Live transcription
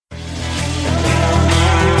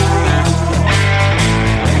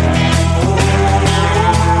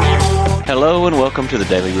welcome to the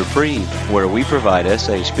Daily Reprieve, where we provide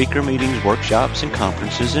SA speaker meetings, workshops, and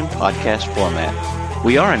conferences in podcast format.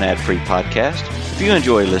 We are an ad-free podcast. If you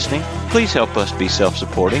enjoy listening, please help us be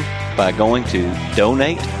self-supporting by going to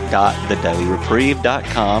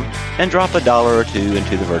donate.thedailyreprieve.com and drop $1 or $2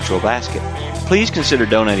 into the virtual basket. Please consider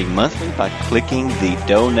donating monthly by clicking the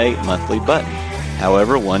Donate Monthly button.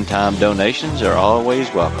 However, one-time donations are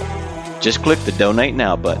always welcome. Just click the Donate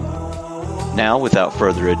Now button. Now, without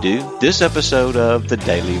further ado, this episode of the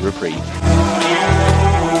Daily Reprieve.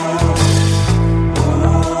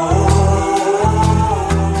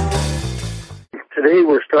 Today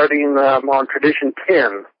we're starting on Tradition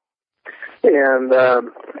 10. And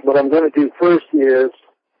what I'm going to do first is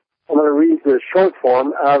I'm going to read the short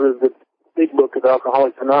form out of the big book of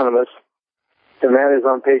Alcoholics Anonymous, and that is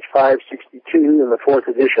on page 562 in the 4th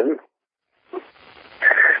edition.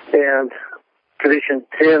 And Tradition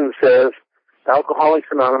 10 says, Alcoholics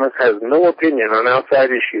Anonymous has no opinion on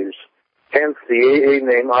outside issues. Hence, the AA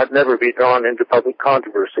name ought never be drawn into public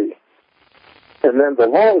controversy. And then the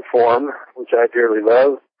long form, which I dearly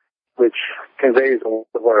love, which conveys a lot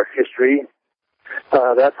of our history,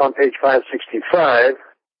 that's on page 565.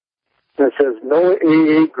 And it says, no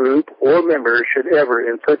AA group or member should ever,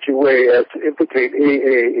 in such a way as to implicate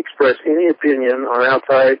AA, express any opinion on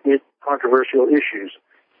outside controversial issues,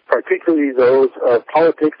 particularly those of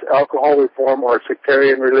politics, alcohol reform, or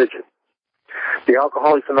sectarian religion. The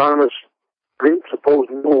Alcoholics Anonymous group oppose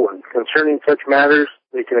no one. Concerning such matters,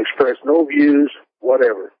 they can express no views,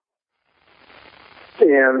 whatever.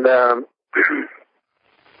 And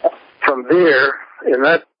from there, in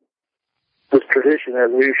this tradition,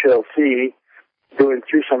 as we shall see, going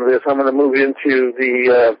through some of this, I'm going to move into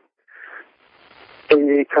the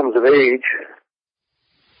AA Comes of Age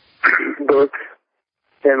book.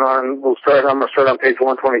 And I'm going to start on page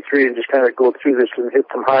 123 and just kind of go through this and hit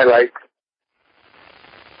some highlights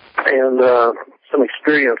and some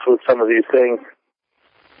experience with some of these things.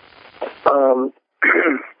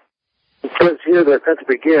 It says here that at the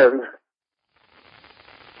begin,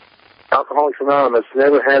 Alcoholics Anonymous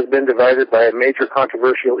never has been divided by a major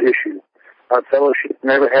controversial issue. Our fellowship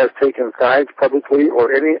never has taken sides publicly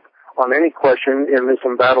or on any question in this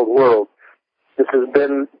embattled world. This has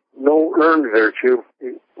been no earned virtue.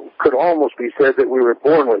 It could almost be said that we were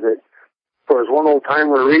born with it. For as one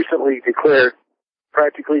old-timer recently declared,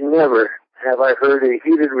 practically never have I heard a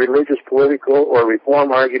heated religious, political, or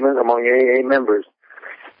reform argument among AA members.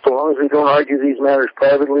 So long as we don't argue these matters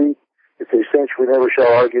privately, it's a cinch we never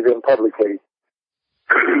shall argue them publicly.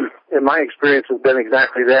 And my experience has been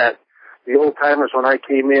exactly that. The old-timers, when I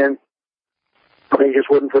came in, they just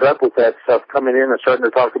wouldn't put up with that stuff, coming in and starting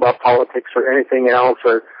to talk about politics or anything else,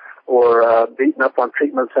 or beating up on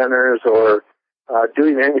treatment centers or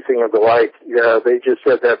doing anything of the like. They just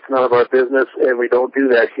said that's none of our business, and we don't do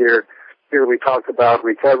that here. Here we talk about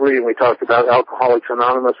recovery, and we talk about Alcoholics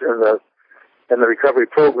Anonymous and the recovery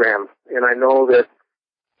program. And I know that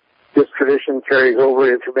this tradition carries over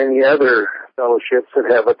into many other fellowships that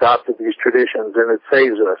have adopted these traditions, and it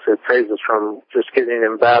saves us. It saves us from just getting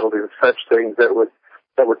embattled in such things that would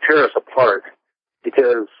tear us apart.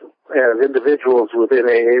 Because as individuals within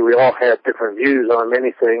AA, we all have different views on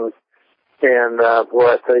many things, and I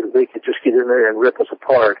think they could just get in there and rip us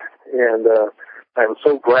apart. And I'm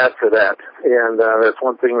so glad for that. And that's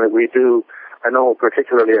one thing that we do. I know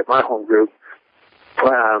particularly at my home group,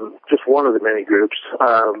 just one of the many groups,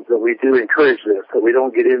 that we do encourage this, that we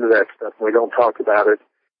don't get into that stuff, and we don't talk about it,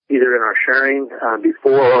 either in our sharing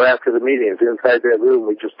before or after the meetings. Inside that room,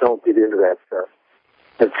 we just don't get into that stuff.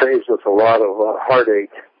 It saves us a lot of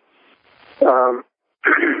heartache.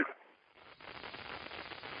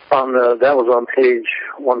 That was on page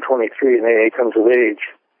 123 in AA Comes of Age.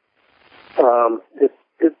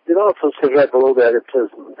 It also says right below that, it says,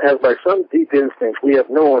 as by some deep instinct we have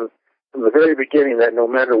known from the very beginning that no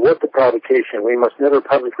matter what the provocation, we must never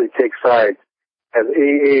publicly take sides as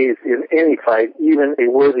AAs in any fight, even a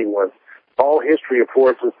worthy one. All history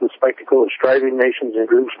affords us the spectacle of striving nations and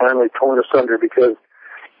groups finally torn asunder because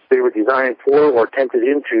they were designed for or tempted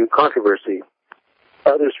into controversy.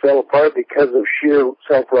 Others fell apart because of sheer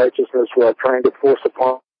self-righteousness while trying to force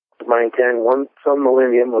upon mankind some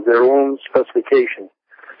millennium of their own specification.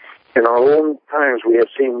 In our own times, we have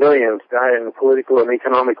seen millions die in political and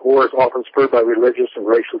economic wars, often spurred by religious and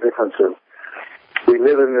racial differences. We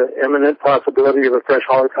live in the imminent possibility of a fresh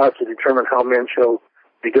Holocaust to determine how men shall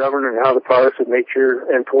be governed and how the products of nature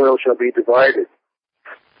and toil shall be divided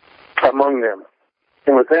among them.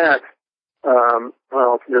 And with that,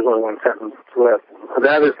 there's only one sentence left.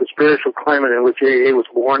 That is the spiritual climate in which AA was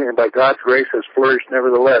born and by God's grace has flourished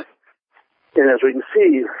nevertheless. And as we can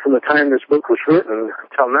see, from the time this book was written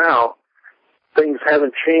till now, things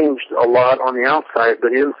haven't changed a lot on the outside,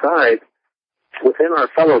 but inside, within our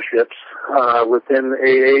fellowships, within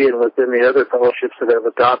AA and within the other fellowships that have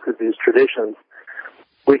adopted these traditions,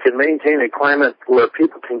 we can maintain a climate where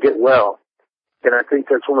people can get well. And I think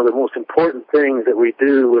that's one of the most important things that we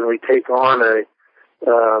do when we take on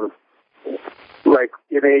like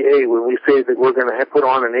in AA, when we say that we're going to put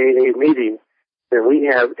on an AA meeting, then we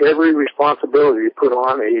have every responsibility to put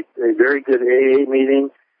on a very good AA meeting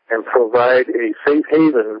and provide a safe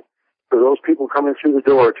haven for those people coming through the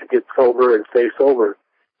door to get sober and stay sober.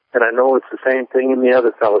 And I know it's the same thing in the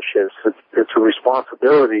other fellowships. It's a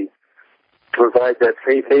responsibility to provide that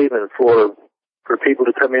safe haven for people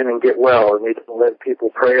to come in and get well, and we don't let people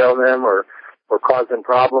prey on them or cause them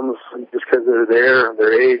problems just because they're there,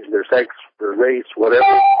 their age, their sex, their race,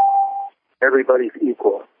 whatever. Everybody's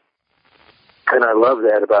equal. And I love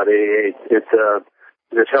that about AA.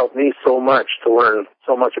 It's helped me so much to learn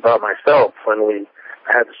so much about myself when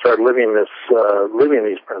I had to start living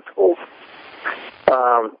these principles.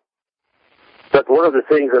 But one of the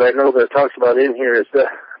things that I know that it talks about in here is that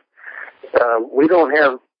we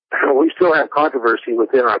still have controversy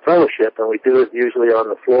within our fellowship, and we do it usually on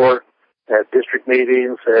the floor at district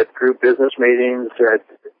meetings, at group business meetings, at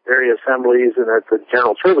area assemblies, and at the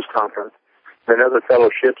General Service Conference, and other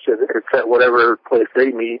fellowships at whatever place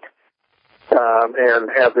they meet, and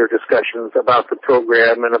have their discussions about the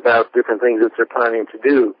program and about different things that they're planning to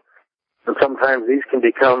do. And sometimes these can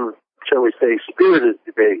become, shall we say, spirited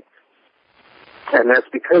debates. And that's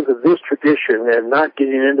because of this tradition and not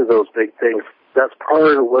getting into those big things. That's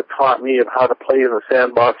part of what taught me of how to play in the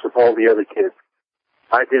sandbox with all the other kids.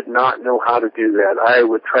 I did not know how to do that. I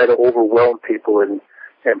would try to overwhelm people and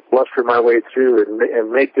bluster my way through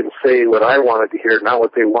and make them say what I wanted to hear, not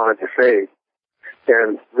what they wanted to say.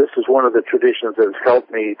 And this is one of the traditions that has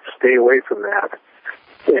helped me stay away from that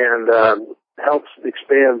and helps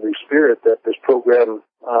expand the spirit that this program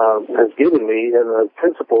has given me and the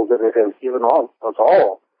principles that it has given us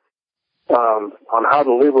all on how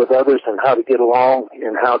to live with others and how to get along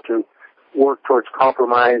and how to work towards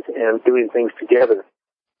compromise and doing things together.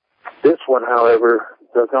 This one, however,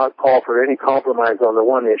 does not call for any compromise on the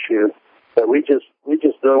one issue, but we just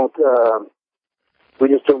don't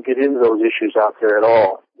get into those issues out there at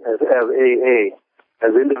all as AA.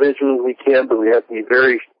 As individuals we can, but we have to be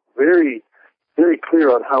very, very, very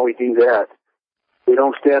clear on how we do that. We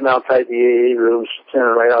don't stand outside the AA rooms,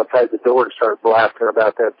 stand right outside the door and start blasting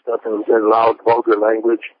about that stuff in loud, vulgar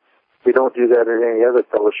language. We don't do that in any other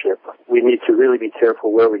fellowship. We need to really be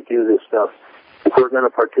careful where we do this stuff. If we're going to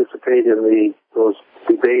participate in those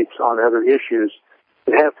debates on other issues,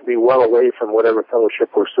 it has to be well away from whatever fellowship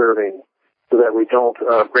we're serving so that we don't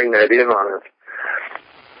bring that in on it.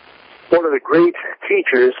 One of the great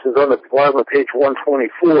teachers is on the bottom of page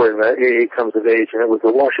 124 in the AA Comes of Age, and it was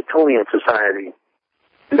the Washingtonian Society.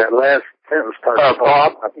 And that last sentence talks about...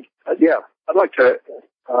 Bob? Yeah, I'd like to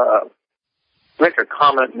make a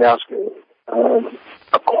comment and ask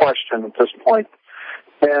a question at this point.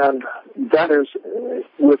 And that is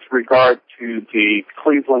with regard to the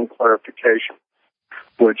Cleveland clarification,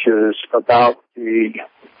 which is about the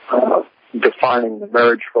defining the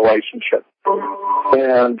marriage relationship.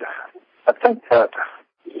 And I think that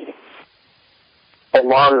a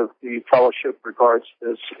lot of the fellowship regards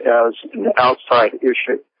this as an outside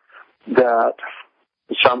issue that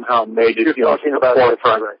somehow made it You're talking about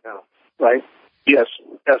forefront right now, right? Yes,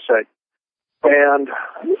 essay. And,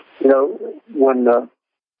 when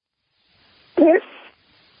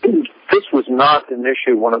this was not an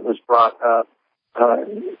issue when it was brought up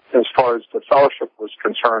as far as the fellowship was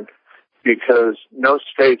concerned, because no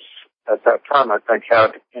states at that time, I think,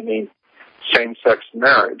 had any same-sex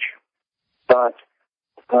marriage, but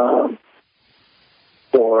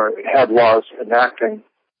or had laws enacting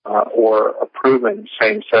or approving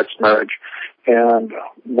same-sex marriage. And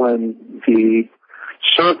when the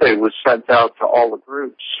survey was sent out to all the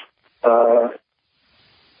groups,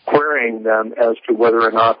 querying them as to whether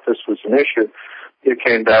or not this was an issue, it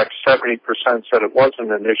came back 70% said it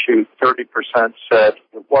wasn't an issue, 30% said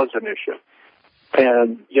it was an issue.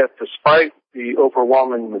 And yet, despite the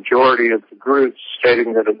overwhelming majority of the groups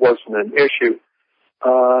stating that it wasn't an issue,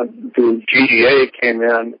 the GDA came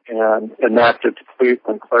in and enacted the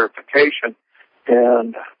Cleveland clarification,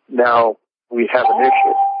 and now we have an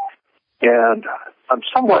issue. And I'm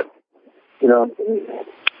somewhat,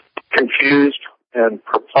 confused and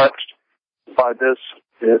perplexed by this.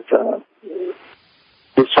 It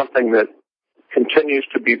is something that continues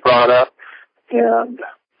to be brought up, and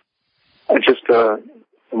I just am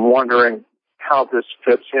wondering how this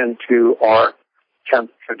fits into our 10th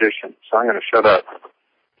tradition. So I'm going to shut up.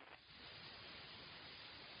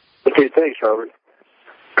 Okay, thanks, Robert.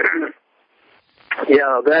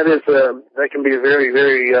 Yeah, that can be a very,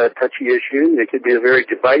 very touchy issue. It could be a very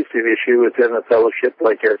divisive issue within a fellowship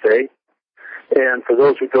like SA. And for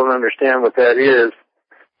those who don't understand what that is,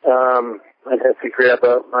 I'd have to grab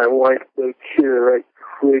out my white book here right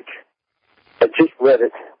quick. I just read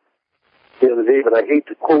it the other day, but I hate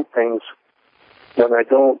to quote things when I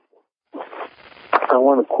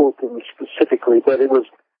want to quote them specifically, but it was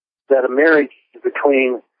that a marriage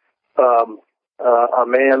between a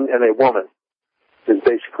man and a woman is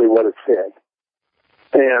basically what it said.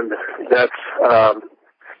 And that's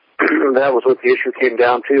that was what the issue came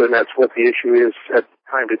down to, and that's what the issue is at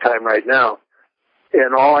time to time right now.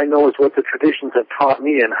 And all I know is what the traditions have taught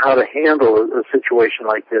me and how to handle a situation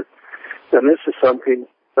like this. And this is something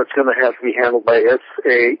that's going to have to be handled by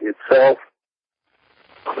SA itself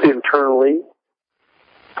internally.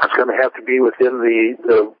 It's going to have to be within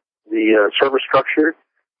the service structure,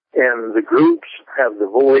 and the groups have the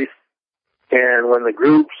voice. And when the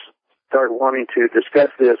groups start wanting to discuss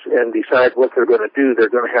this and decide what they're going to do, they're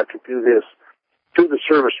going to have to do this through the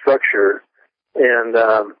service structure and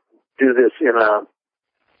do this in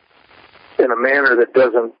a manner that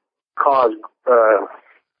doesn't cause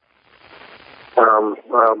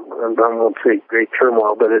I won't say great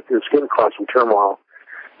turmoil, but it's going to cause some turmoil.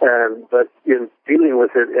 But in dealing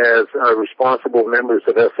with it as responsible members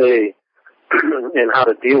of SA and how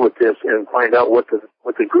to deal with this and find out what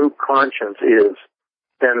the group conscience is,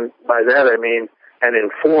 and by that I mean an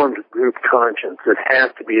informed group conscience. It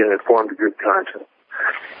has to be an informed group conscience.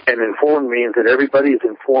 And informed means that everybody is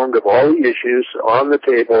informed of all the issues on the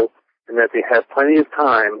table and that they have plenty of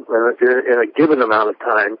time, in a given amount of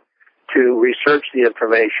time, to research the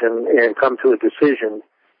information and come to a decision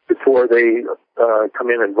before they come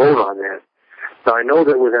in and vote on that. Now, I know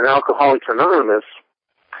that within Alcoholics Anonymous,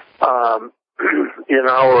 in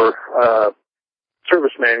our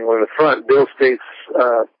service manual in the front, Bill states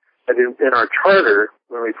that in our charter,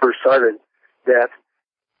 when we first started, that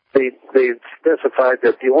they specified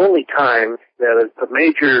that the only time that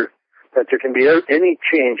that there can be any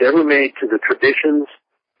change ever made to the traditions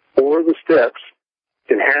or the steps,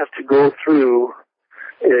 it has to go through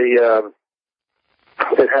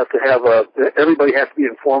everybody has to be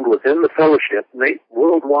informed within the fellowship,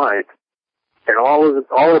 worldwide, and all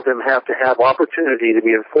of them have to have opportunity to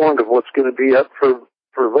be informed of what's going to be up for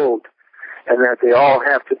vote, and that they all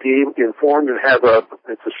have to be informed and have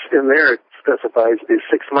in there it specifies a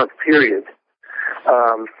 6-month period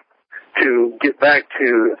to get back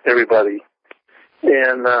to everybody.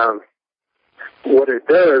 And what it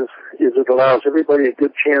does is it allows everybody a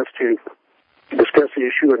good chance to discuss the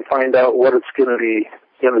issue and find out what it's going to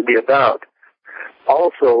be about.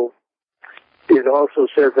 Also, it also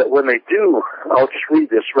says that when they do, I'll just read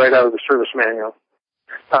this right out of the service manual,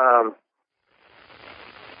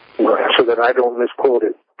 so that I don't misquote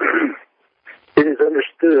it. It is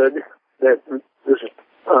understood that this is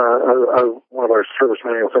one of our service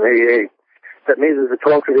manuals in AA, that neither the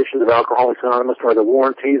 12 traditions of Alcoholics Anonymous nor the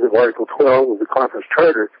warranties of Article 12 of the Conference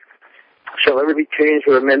Charter shall ever be changed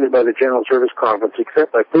or amended by the General Service Conference,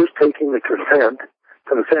 except by first taking the consent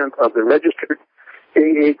of the registered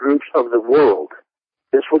AA groups of the world.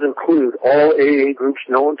 This would include all AA groups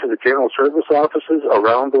known to the General Service offices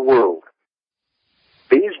around the world.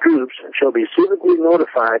 These groups shall be suitably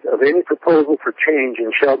notified of any proposal for change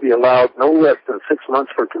and shall be allowed no less than 6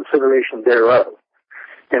 months for consideration thereof.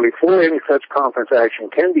 And before any such conference action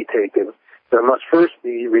can be taken, there must first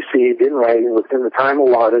be received in writing within the time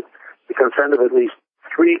allotted the consent of at least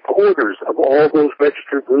 3/4 of all those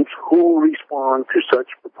registered groups who respond to such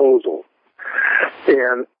proposal.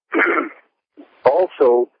 And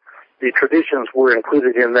also, the traditions were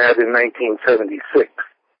included in that in 1976.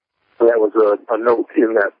 That was a note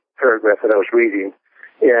in that paragraph that I was reading,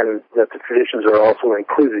 and that the traditions are also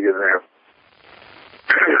included in there.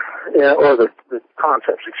 Or the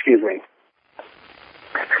concepts, excuse me.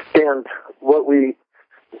 And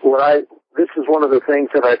this is one of the things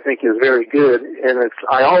that I think is very good, and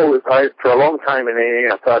for a long time in AA,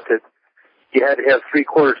 I thought that you had to have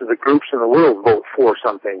 3/4 of the groups in the world vote for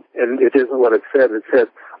something, and it isn't what it said. It said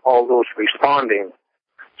all those responding.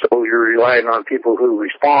 So you're relying on people who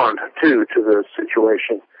respond to the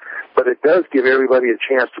situation. But it does give everybody a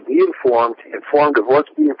chance to be informed of what's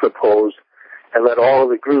being proposed, and let all of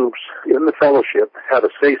the groups in the fellowship have a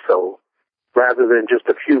say-so, rather than just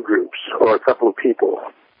a few groups or a couple of people.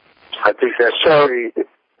 I think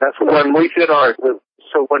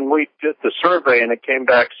when we did the survey and it came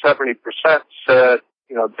back 70% said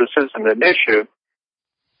this isn't an issue,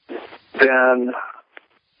 then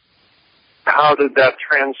how did that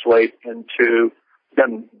translate into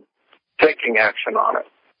them taking action on it?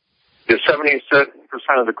 If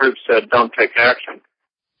 77% of the group said don't take action,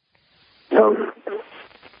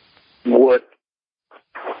 what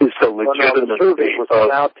is the legitimacy was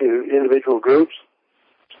out to individual groups?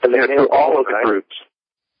 And to all of the groups.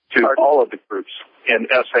 To all of the groups in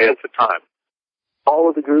SA at the time. All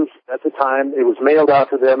of the groups at the time, it was mailed out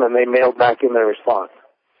to them, and they mailed back in their response.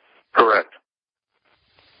 Correct.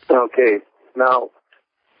 Okay. Now,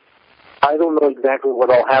 I don't know exactly what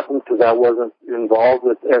all happened because I wasn't involved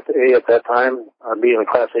with SA at that time. I'm being a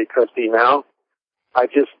Class A trustee now. I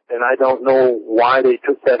don't know why they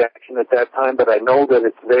took that action at that time, but I know that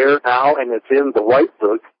it's there now, and it's in the White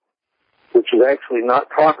Book, which is actually not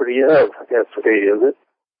property of SA, is it?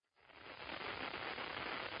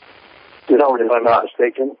 No, if I'm not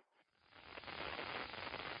mistaken.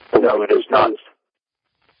 No, it is not.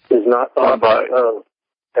 Is not property of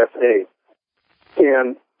SA.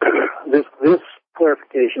 And this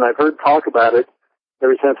clarification, I've heard talk about it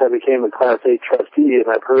ever since I became a Class A trustee, and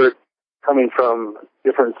I've heard coming from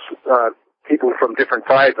different people from different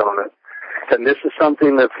sides on it. And this is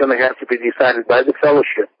something that's going to have to be decided by the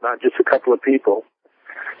fellowship, not just a couple of people.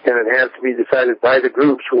 And it has to be decided by the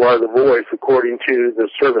groups who are the voice according to the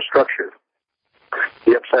service structure,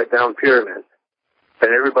 the upside-down pyramid.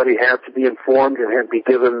 And everybody has to be informed and have to be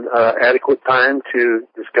given adequate time to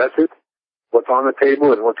discuss it, what's on the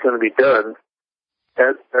table and what's going to be done.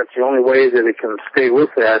 That's the only way that it can stay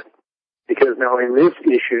with that. Because now in this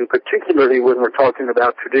issue, particularly when we're talking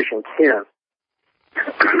about Tradition 10,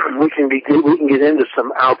 we can get into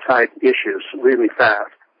some outside issues really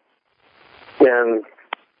fast. And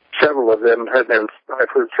several of them I've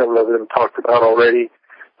heard several of them talked about already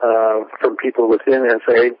from people within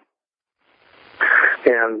SA.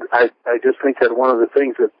 And I just think that one of the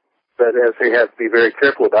things that SA has to be very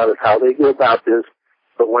careful about is how they go about this.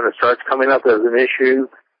 But when it starts coming up as an issue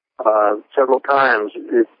several times,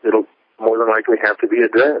 it'll more than likely have to be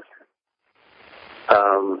addressed.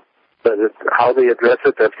 But how they address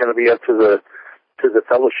it, that's going to be up to the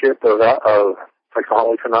fellowship of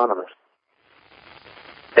Alcoholics Anonymous.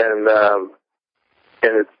 And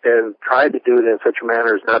try to do it in such a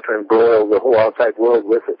manner as not to embroil the whole outside world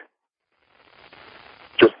with it.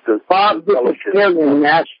 Just the Bob, this is Tim in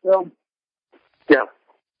Nashville. Yeah.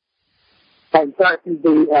 In fact,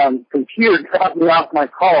 the computer dropped me off my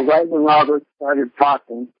call right when Robert started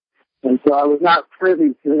talking. And so I was not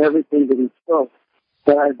privy to everything that he spoke.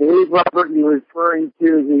 But I believe, Robert, you're referring to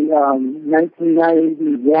the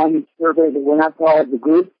 1991 survey that went out to all of the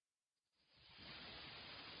groups.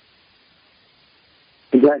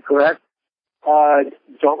 Is that correct?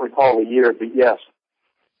 Don't recall the year, but yes.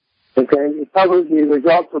 Okay. The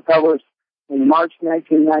results were published in March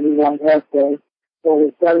 1991 essay.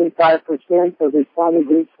 Over 75% of responding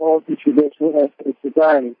groups hold to traditional essay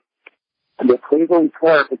sobriety. The Cleveland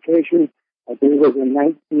clarification, I believe, was in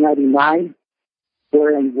 1999,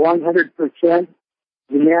 wherein 100%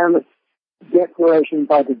 unanimous declaration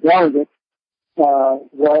by the delegates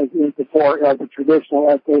was in support of the traditional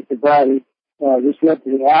essay sobriety. This went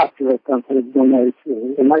to the after of company donated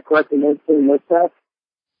to. Am I correct in saying that?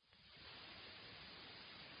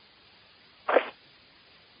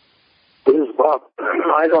 This is Bob.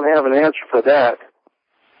 I don't have an answer for that.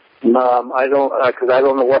 I don't, because I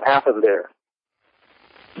don't know what happened there.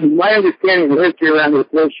 My understanding of the history around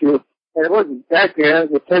this issue, and it wasn't back there,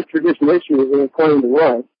 the 10th tradition issue was according to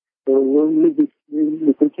what. So we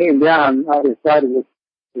came down either side of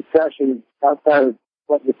the session, outside of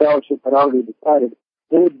what the fellowship had already decided,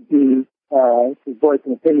 would be to voice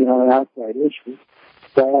an opinion on an outside issue.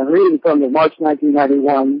 So I'm reading from the March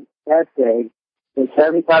 1991 essay that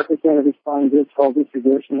 75% of respondents groups hold this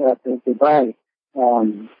traditional essay sobriety.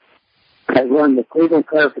 I learned the Cleveland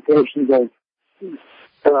clarifications of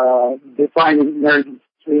defining marriage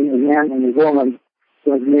between a man and a woman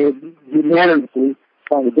was made unanimously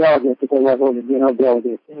by the delegates at the level of the General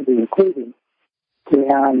Delegate Assembly, including.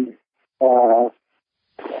 And the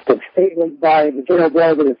statement by the General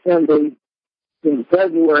Delegate Assembly in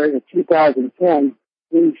February of 2010,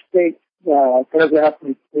 we state paragraph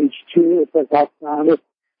on page 2, it says Congress,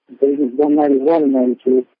 pages 191 and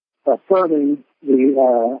 92, affirming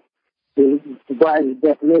the sobriety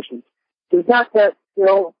definition. Does that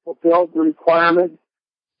still fulfill the requirement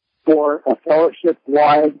for a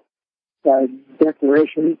fellowship-wide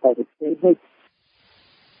declaration of a statement?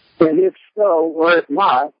 And if so, or if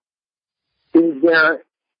not, is there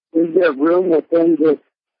room within this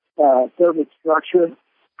service structure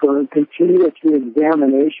for continuous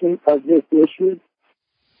examination of this issue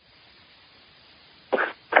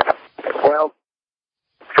Well,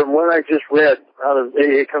 from what I just read out of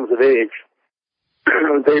AA Comes of Age,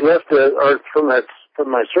 they left from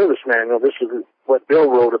my service manual. This is what Bill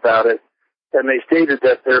wrote about it, and they stated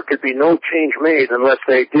that there could be no change made unless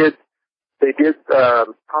they did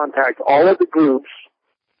contact all of the groups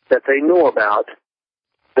that they know about,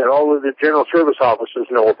 that all of the general service offices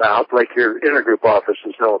know about, like your intergroup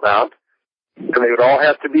offices know about, and they would all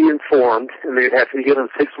have to be informed, and they'd have to be given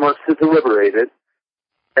 6 months to deliberate it,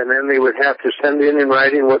 and then they would have to send in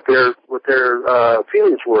writing what their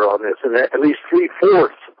feelings were on this, and at least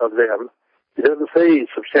 3/4 of them. It doesn't say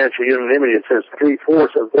substantial unanimity. It says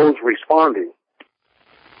 3/4 of those responding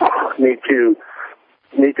need to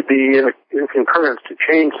be in concurrence to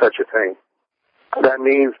change such a thing. That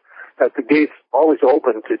means that the gate's always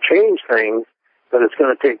open to change things, but it's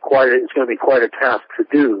going to be quite a task to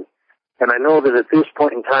do. And I know that at this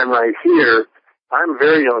point in time right here, I'm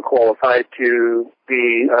very unqualified to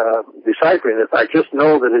be deciphering this. I just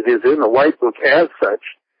know that it is in the White Book as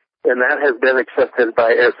such, and that has been accepted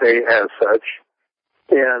by SA as such.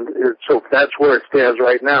 And so that's where it stands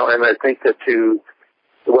right now. And I think that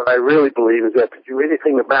what I really believe is that to do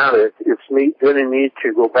anything about it, it's going to need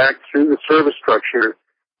to go back through the service structure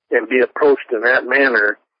and be approached in that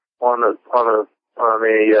manner on a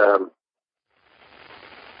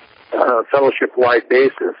fellowship-wide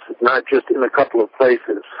basis, not just in a couple of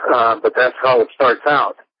places. But that's how it starts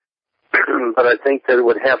out. But I think that it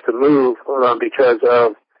would have to move because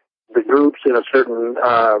of the groups in a certain,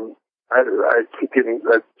 I keep getting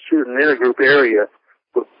a certain intergroup area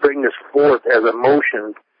would bring this forth as a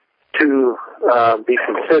motion to be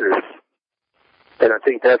considered. And I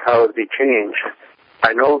think that's how it would be changed.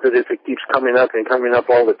 I know that if it keeps coming up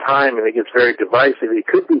all the time and it gets very divisive, it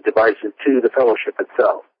could be divisive to the fellowship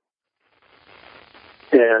itself.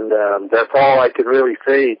 And that's all I can really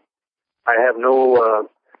say. I have no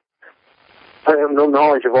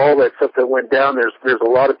knowledge of all that stuff that went down. There's a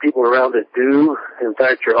lot of people around that do. In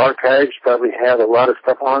fact, your archives probably have a lot of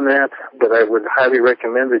stuff on that, but I would highly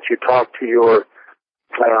recommend that you talk to your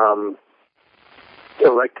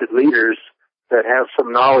elected leaders that have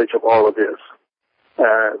some knowledge of all of this.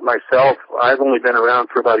 Myself, I've only been around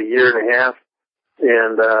for about a year and a half,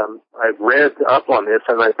 and I've read up on this,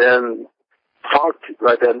 and I've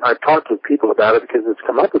talked with people about it because it's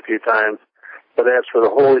come up a few times. But as for the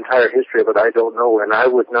whole entire history of it, I don't know, and I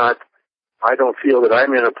don't feel that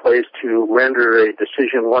I'm in a place to render a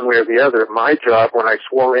decision one way or the other. My job when I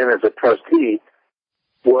swore in as a trustee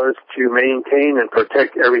was to maintain and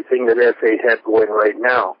protect everything that SA had going right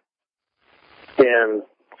now. And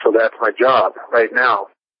so that's my job right now.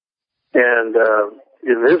 And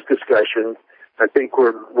in this discussion, I think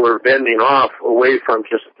we're bending off away from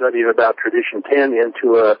just studying about Tradition 10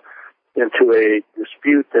 into a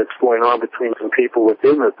dispute that's going on between some people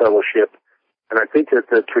within the fellowship. And I think that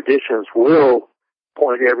the traditions will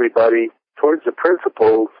point everybody towards the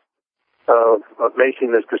principles of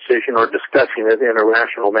making this decision or discussing it in a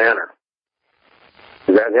rational manner.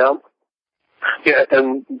 Does that help? Yeah,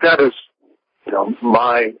 and that is,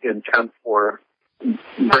 my intent for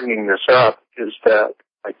bringing this up is that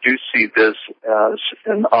I do see this as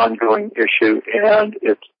an ongoing issue, and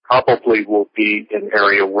it probably will be an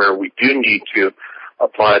area where we do need to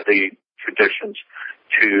apply the traditions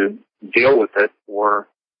to deal with it, or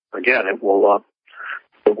again, it will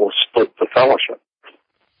split the fellowship.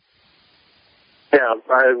 Yeah,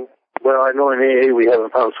 I know in AA we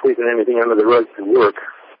haven't found sweeping anything under the rug to work.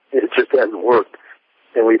 It just hasn't worked,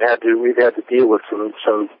 and we've had to deal with some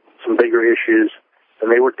bigger issues,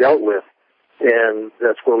 and they were dealt with. And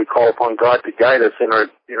that's where we call upon God to guide us in our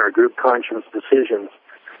group conscience decisions.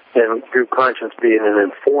 And group conscience being an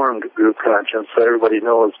informed group conscience, so everybody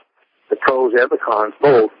knows the pros and the cons,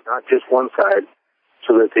 both, not just one side,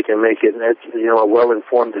 so that they can make it a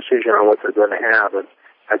well-informed decision on what they're going to have. And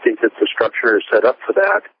I think that the structure is set up for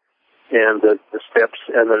that, and the steps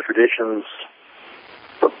and the traditions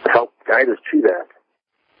help guide us to that.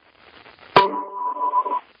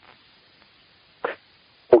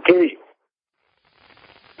 Okay.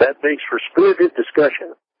 That makes for spirited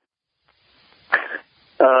discussion.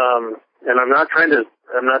 And I'm not trying to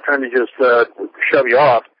just shove you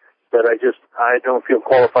off, but I don't feel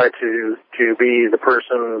qualified to be the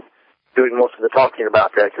person doing most of the talking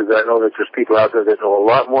about that, because I know that there's people out there that know a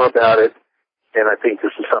lot more about it, and I think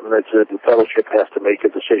this is something that the fellowship has to make a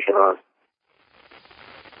decision on.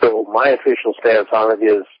 So my official stance on it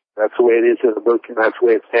is that's the way it is in the book, and that's the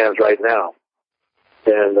way it stands right now.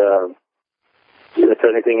 And if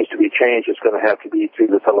anything is to be changed, it's going to have to be through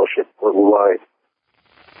the fellowship worldwide.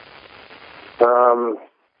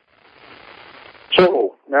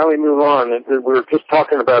 So now we move on. We were just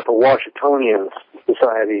talking about the Washingtonian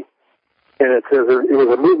Society, and it says it was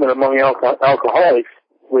a movement among alcoholics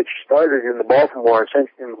which started in Baltimore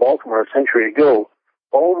a century ago.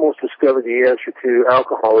 Almost discovered the answer to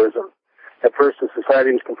alcoholism. At first, the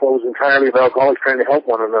society was composed entirely of alcoholics trying to help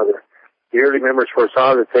one another. The early members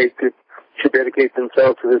foresaw that they should dedicate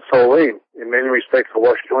themselves to this sole aim. In many respects, the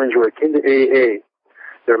Washingtonians were akin to AA.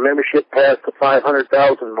 Their membership passed the 500,000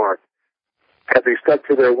 mark. Had they stuck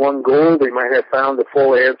to their one goal, they might have found the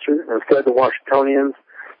full answer. Instead, the Washingtonians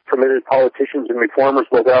permitted politicians and reformers,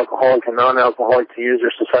 both alcoholic and non-alcoholic, to use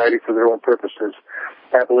their society for their own purposes.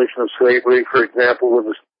 Abolition of slavery, for example,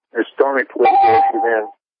 was a stormy political issue then,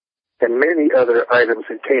 and many other items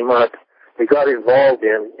that came up, they got involved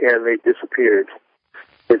in, and they disappeared.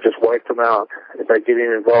 They just wiped them out by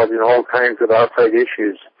getting involved in all kinds of outside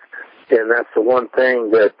issues. And that's the one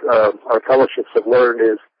thing that our fellowships have learned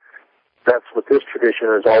is that's what this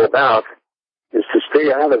tradition is all about, is to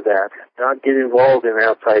stay out of that, not get involved in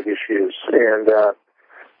outside issues, and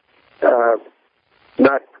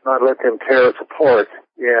not let them tear us apart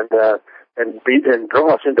and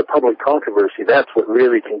draw us into public controversy. That's what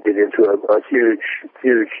really can get into a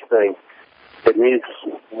huge thing. It means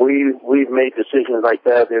we've made decisions like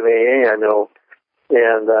that in AA, I know,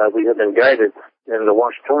 and we have been guided. And the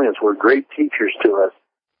Washingtonians were great teachers to us.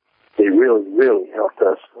 They really, really helped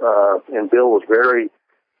us. And Bill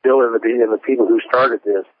and the people who started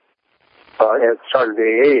this and started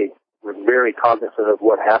AA were very cognizant of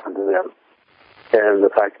what happened to them and the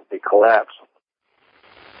fact that they collapsed.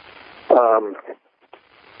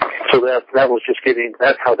 So that was just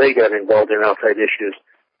that's how they got involved in outside issues.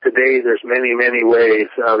 Today, there's many, many ways.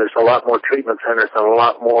 There's a lot more treatment centers and a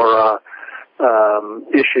lot more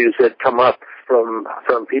issues that come up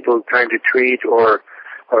from people trying to treat or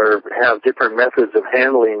have different methods of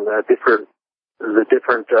handling the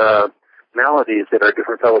different maladies that our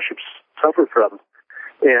different fellowships suffer from.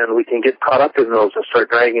 And we can get caught up in those and start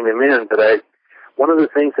dragging them in. But one of the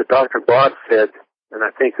things that Dr. Bott said, and I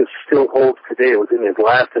think this still holds today, it was in his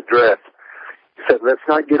last address, he said, let's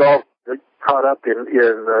not get all caught up in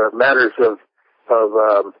matters of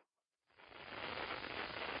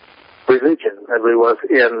religion, as it was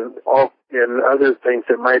in other things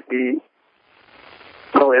that might be,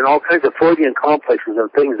 in all kinds of Freudian complexes and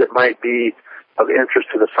things that might be of interest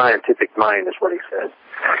to the scientific mind, is what he said.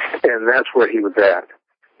 And that's where he was at.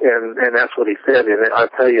 And that's what he said. And I'll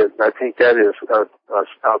tell you, I think that is an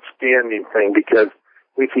outstanding thing, because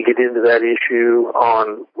we can get into that issue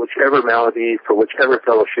on whichever malady for whichever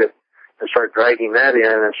fellowship and start dragging that in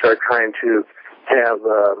and start trying to have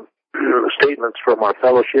statements from our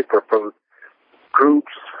fellowship or from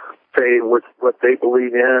groups saying what they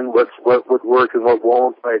believe in, what would work and what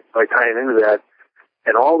won't by tying into that.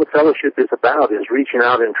 And all the fellowship is about is reaching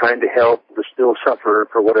out and trying to help the still sufferer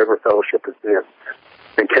for whatever fellowship it's in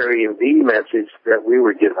and carrying the message that we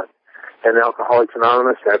were given. And Alcoholics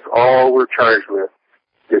Anonymous, that's all we're charged with,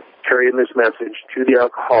 is carrying this message to the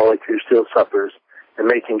alcoholic who still suffers and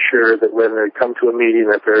making sure that when they come to a meeting,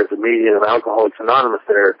 that there is a meeting of Alcoholics Anonymous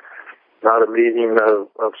there, not a meeting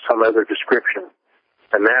of some other description.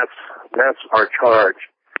 And that's our charge.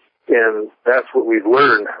 And that's what we've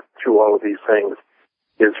learned through all of these things,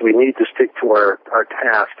 is we need to stick to our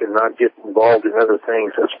task and not get involved in other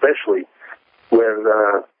things, especially when,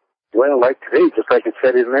 like today, just like it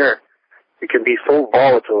said in there, it can be so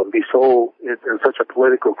volatile and be so in such a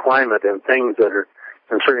political climate and things that are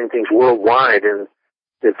concerning things worldwide, and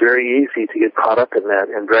it's very easy to get caught up in that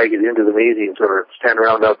and drag it into the meetings or stand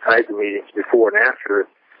around outside the meetings before and after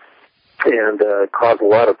and cause a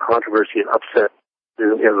lot of controversy and upset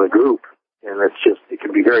in the group. And it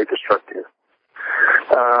can be very destructive.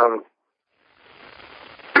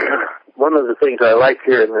 One of the things I like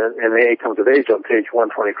here in AA Comes of Age on page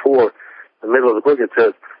 124, in the middle of the book, it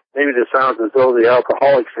says, maybe this sounds as though the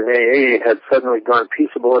alcoholics in AA had suddenly gone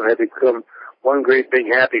peaceable and had become one great big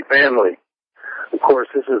happy family. Of course,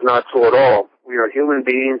 this is not so at all. We are human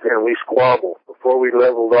beings and we squabble. Before we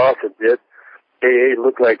leveled off a bit, AA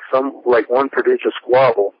looked like one prodigious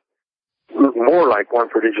squabble. Looked more like one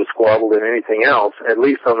prodigious squabble than anything else, at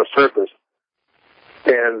least on the surface.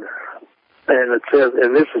 And it says,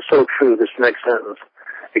 and this is so true, this next sentence,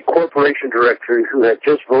 a corporation director who had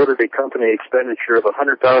just voted a company expenditure of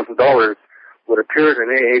 $100,000 would appear at an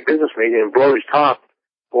AA business meeting and blow his top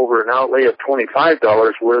over an outlay of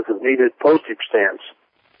 $25 worth of needed postage stamps.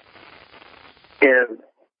 And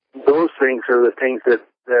those things are the things that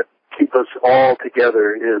keep us all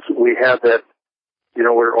together, is we have that,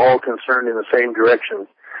 we're all concerned in the same direction.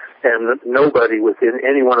 And nobody within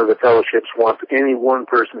any one of the fellowships wants any one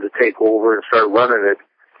person to take over and start running it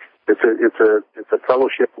It's a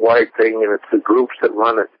fellowship-wide thing, and it's the groups that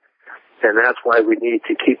run it. And that's why we need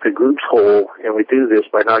to keep the groups whole, and we do this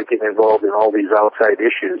by not getting involved in all these outside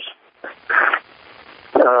issues.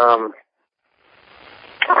 On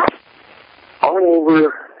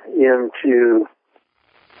over into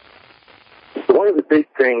one of the big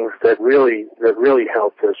things that really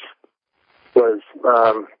helped us was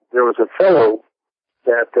there was a fellow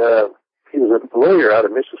that he was a lawyer out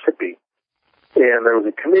of Mississippi, and there was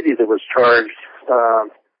a committee that was charged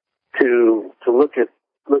to look at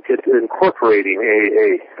incorporating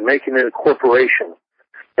AA, making it a corporation,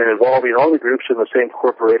 and involving all the groups in the same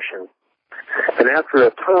corporation. And after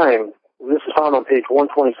a time, this is found on page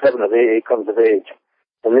 127 of AA Comes of Age,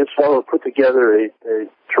 and this fellow put together a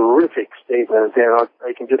terrific statement, and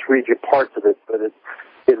I can just read you parts of it, but it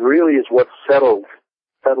really is what settled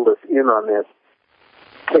us in on this.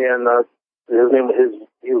 And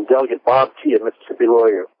he was Delegate Bob T., a Mississippi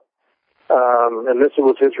lawyer. And this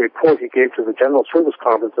was his report he gave to the General Service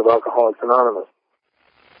Conference of Alcoholics Anonymous.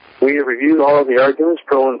 We have reviewed all of the arguments,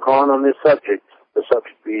 pro and con, on this subject, the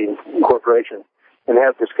subject being incorporation, and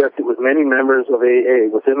have discussed it with many members of AA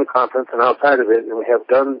within the conference and outside of it, and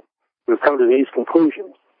we've come to these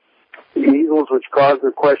conclusions. The evils which caused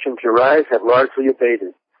the question to arise have largely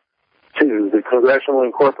abated. 2, the congressional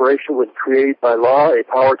incorporation would create by law a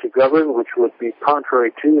power to govern which would be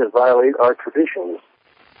contrary to and violate our traditions.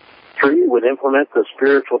 3, would implement the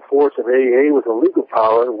spiritual force of AA with a legal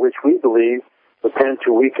power which we believe would tend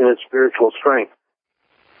to weaken its spiritual strength.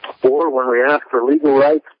 4, when we ask for legal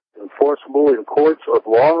rights enforceable in courts of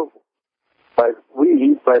law, by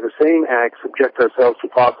the same act subject ourselves to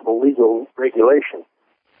possible legal regulation.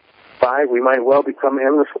 5, we might well become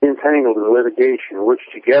endlessly entangled in litigation, which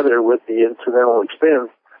together with the incidental expense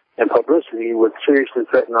and publicity would seriously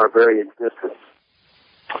threaten our very existence.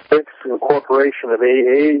 6, incorporation of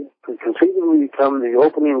AA could conceivably become the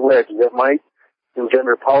opening wedge that might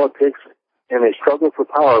engender politics and a struggle for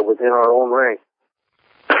power within our own ranks.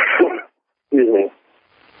 Excuse me.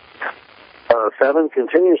 7,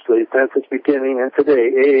 continuously since its beginning and today,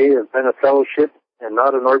 AA has been a fellowship and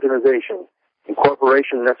not an organization.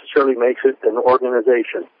 Incorporation necessarily makes it an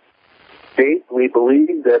organization. 8, we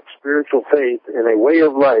believe that spiritual faith and a way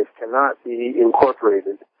of life cannot be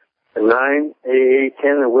incorporated. And 9, AA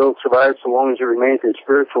can and will survive so long as it remains a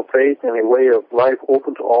spiritual faith and a way of life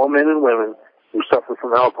open to all men and women who suffer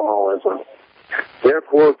from alcoholism.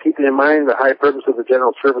 Therefore, keeping in mind the high purpose of the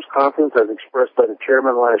General Service Conference as expressed by the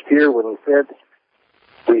chairman last year when he said,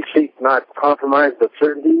 "We seek not compromise but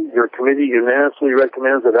certainty," your committee unanimously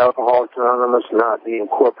recommends that Alcoholics Anonymous not be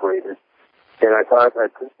incorporated. And I thought,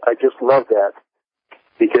 I just love that,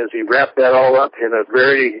 because he wrapped that all up in a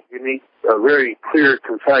very unique, a very clear,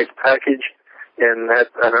 concise package, and I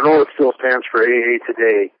know it still stands for AA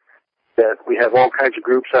today, that we have all kinds of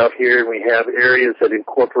groups out here, and we have areas that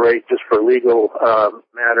incorporate just for legal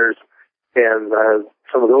matters, and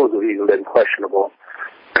some of those have even been questionable.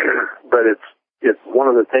 But it's one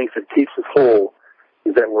of the things that keeps us whole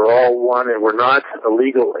is that we're all one, and we're not a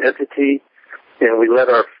legal entity, and we let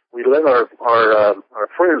our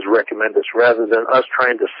friends recommend us rather than us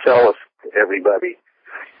trying to sell us to everybody.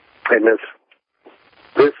 And this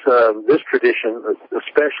tradition,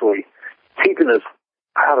 especially, keeping us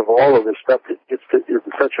out of all of this stuff that gets in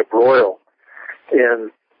such a broil.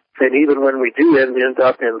 And even when we do end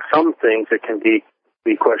up in some things that can be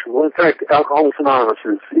questionable. In fact, Alcoholics Anonymous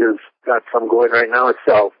is got some going right now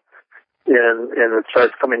itself. And it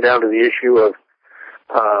starts coming down to the issue of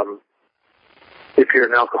if you're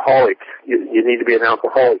an alcoholic, you need to be an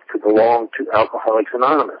alcoholic to belong to Alcoholics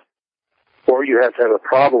Anonymous. Or you have to have a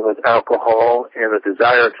problem with alcohol and a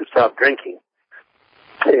desire to stop drinking.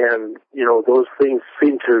 And, those things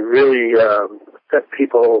seem to really set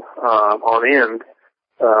people on end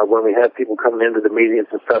when we have people coming into the meetings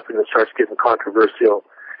and stuff, and it starts getting controversial.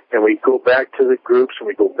 And we go back to the groups, and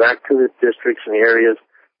we go back to the districts and the areas.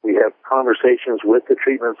 We have conversations with the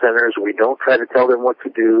treatment centers. We don't try to tell them what to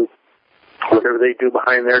do. Whatever they do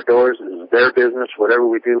behind their doors is their business. Whatever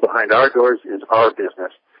we do behind our doors is our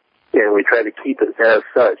business. And we try to keep it as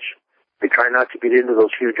such. We try not to get into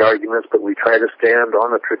those huge arguments, but we try to stand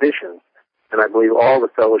on the tradition. And I believe all the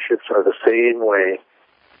fellowships are the same way,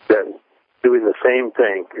 that doing the same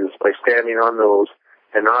thing is by standing on those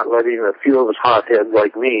and not letting a few of us hotheads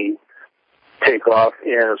like me take off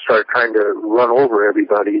and start trying to run over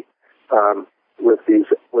everybody with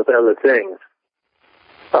other things.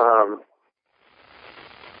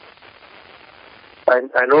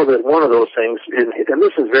 I know that one of those things, and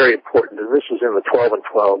this is very important, and this is in the 12 and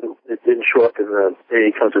 12, it didn't show up in the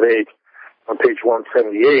AA Comes of Age on page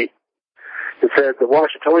 178, It said the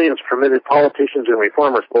Washingtonians permitted politicians and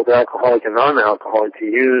reformers, both alcoholic and non-alcoholic, to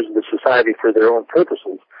use the society for their own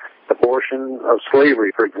purposes. Abortion of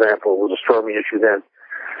slavery, for example, was a stormy issue then.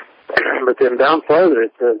 But then down further,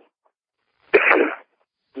 it says,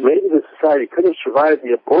 maybe the society could have survived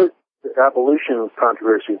the abolition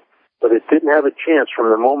controversy, but it didn't have a chance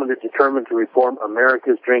from the moment it determined to reform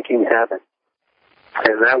America's drinking habit.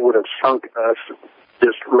 And that would have sunk us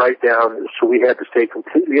just right down, so we had to stay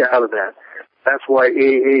completely out of that. That's why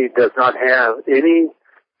AA does not have any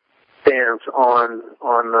stance on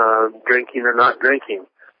drinking or not drinking.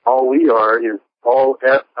 All we are is, all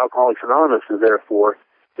Alcoholics Anonymous is there for,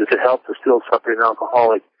 is to help the still suffering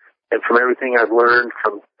alcoholic. And from everything I've learned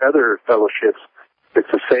from other fellowships, it's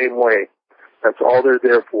the same way. That's all they're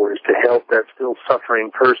there for, is to help that still suffering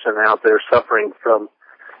person out there suffering from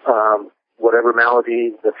whatever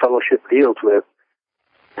malady the fellowship deals with,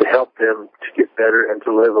 to help them to get better and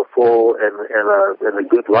to live a full and a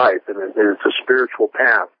good life. And it's a spiritual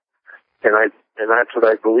path. And that's what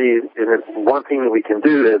I believe. And one thing that we can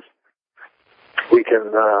do is we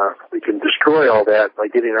can destroy all that by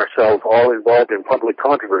getting ourselves all involved in public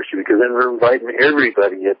controversy, because then we're inviting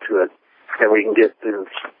everybody into it, and we can get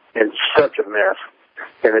in such a mess.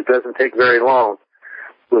 And it doesn't take very long.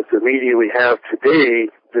 With the media we have today,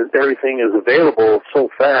 everything is available so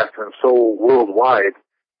fast and so worldwide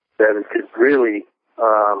that it could really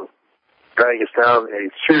drag us down a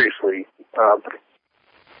seriously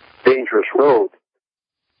dangerous road.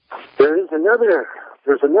 There's another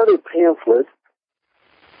pamphlet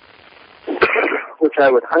which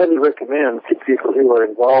I would highly recommend to people who are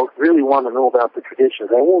involved, really want to know about the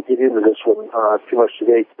traditions. I won't get into this one too much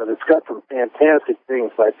today, but it's got some fantastic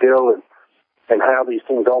things by Bill and how these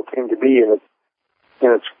things all came to be. And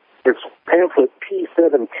it's pamphlet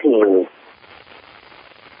P17,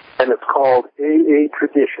 and it's called AA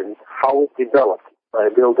Tradition, How It Developed, by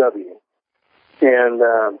Bill W. And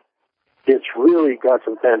it's really got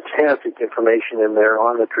some fantastic information in there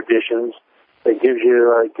on the traditions. It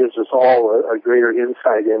gives us all a greater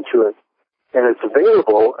insight into it. And it's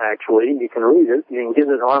available, actually. You can read it. You can get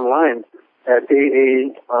it online at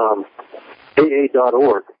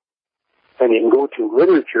AA.org. And you can go to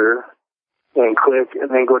literature and click,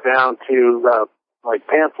 and then go down to like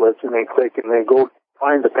pamphlets, and then click, and then go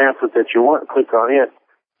find the pamphlet that you want, click on it,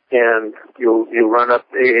 and you'll run up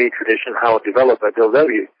AA Tradition, How It Developed by Bill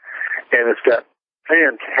W. And it's got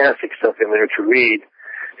fantastic stuff in there to read,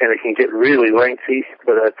 and it can get really lengthy,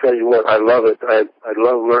 but I tell you what, I love it. I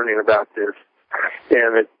love learning about this.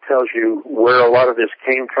 And it tells you where a lot of this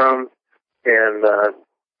came from, and,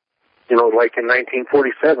 like in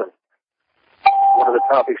 1947, one of the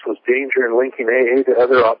topics was danger in linking AA to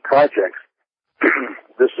other projects.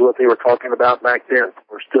 This is what they were talking about back then.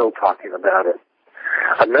 We're still talking about it.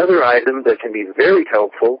 Another item that can be very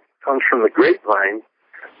helpful comes from the grapevine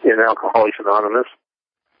in Alcoholics Anonymous,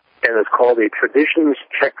 and it's called a Traditions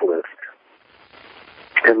Checklist.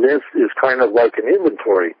 And this is kind of like an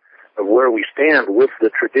inventory of where we stand with the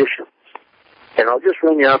traditions. And I'll just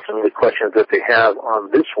run you out some of the questions that they have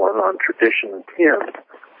on this one, on Tradition 10,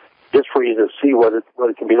 just for you to see what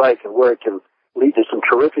it can be like and where it can lead to some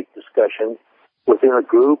terrific discussion within a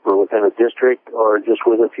group or within a district or just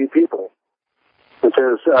with a few people. It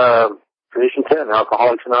says, Tradition 10,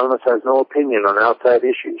 Alcoholics Anonymous has no opinion on outside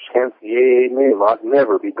issues. Hence, the AA name ought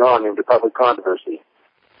never be drawn into public controversy.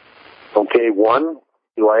 Okay, 1,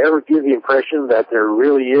 do I ever give the impression that there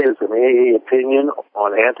really is an AA opinion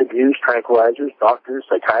on anti-abuse, tranquilizers, doctors,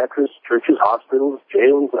 psychiatrists, churches, hospitals,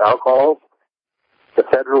 jails, alcohol, the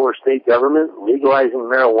federal or state government, legalizing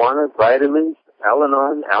marijuana, vitamins,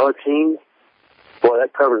 Al-Anon, Alateen? Boy,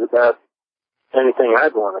 that covers about anything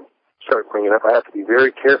I'd want to start bringing up. I have to be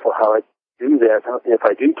very careful how I do that, if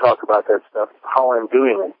I do talk about that stuff, how I'm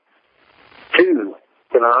doing it. 2,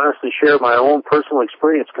 can I honestly share my own personal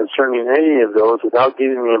experience concerning any of those without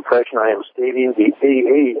giving the impression I am stating the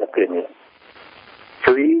AA opinion?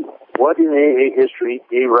 3, what in AA history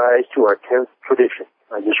gave rise to our 10th tradition?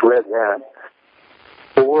 I just read that.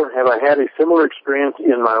 4, have I had a similar experience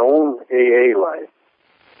in my own AA life?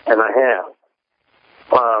 And I have.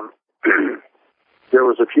 There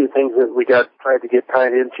was a few things that we tried to get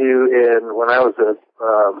tied into, and when I was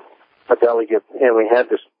a delegate, and we had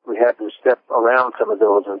to step around some of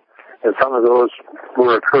those, and some of those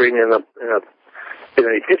were occurring in a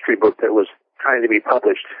history book that was trying to be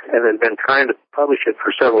published, and had been trying to publish it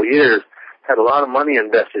for several years. Had a lot of money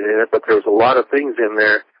invested in it, but there was a lot of things in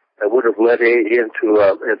there that would have led into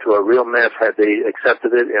a real mess had they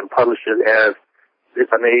accepted it and published it as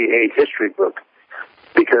an AA history book.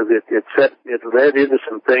 because it led into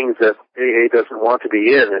some things that AA doesn't want to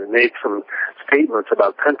be in, and made some statements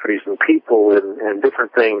about countries and people and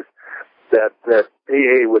different things that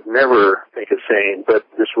AA would never think of saying, but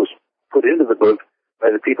this was put into the book by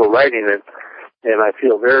the people writing it, and I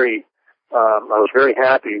feel I was very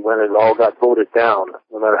happy when it all got voted down.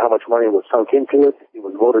 No matter how much money was sunk into it, it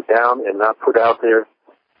was voted down and not put out there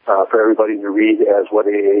for everybody to read as what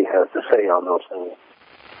AA has to say on those things.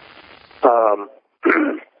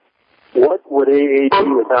 What would AA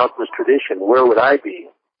do without this tradition? Where would I be?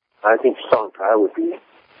 I think sunk I would be.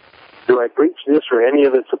 Do I preach this or any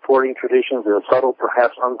of its supporting traditions in subtle,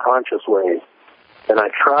 perhaps unconscious ways? And I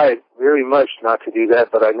tried very much not to do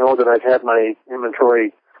that, but I know that I've had my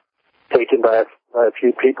inventory taken by a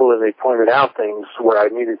few people, and they pointed out things where I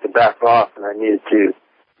needed to back off and I needed to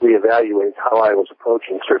reevaluate how I was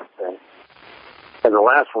approaching certain things. And the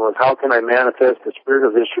last one was, how can I manifest the spirit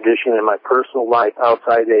of this tradition in my personal life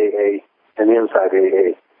outside AA and inside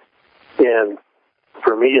AA? And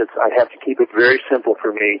for me, I have to keep it very simple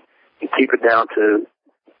for me and keep it down to,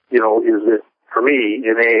 is it, for me,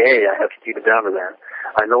 in AA, I have to keep it down to that.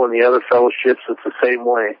 I know in the other fellowships it's the same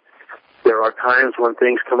way. There are times when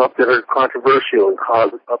things come up that are controversial and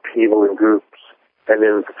cause upheaval in groups and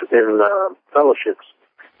in fellowships.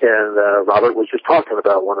 And Robert was just talking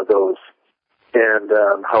about one of those. And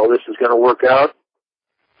how this is going to work out,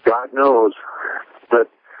 God knows. But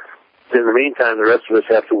in the meantime, the rest of us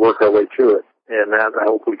have to work our way through it. And that I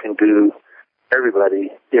hope we can do. Everybody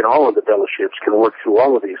in all of the fellowships can work through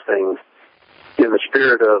all of these things in the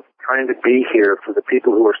spirit of trying to be here for the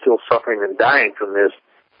people who are still suffering and dying from this,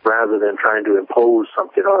 rather than trying to impose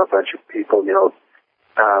something on a bunch of people. We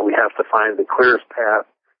have to find the clearest path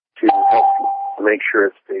to help to make sure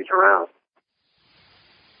it stays around.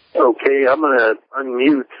 Okay, I'm going to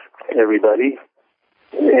unmute everybody,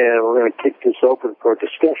 and we're going to kick this open for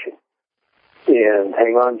discussion. And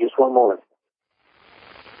hang on just one moment.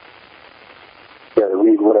 Got to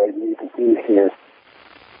read what I need to do here.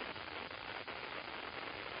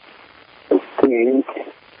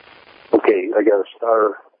 Okay, I got to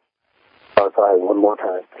star 5 one more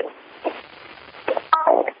time.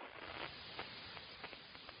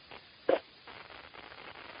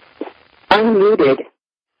 Unmuted.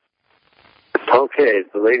 Okay,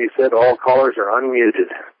 the lady said all callers are unmuted.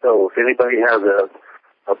 So if anybody has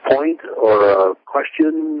a point or a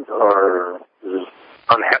question or is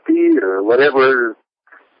unhappy or whatever,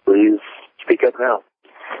 please speak up now.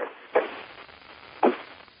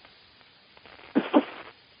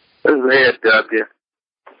 This is Ed W.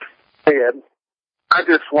 Hey, Ed. I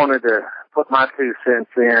just wanted to put my 2 cents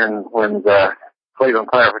in when the Cleveland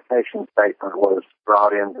clarification statement was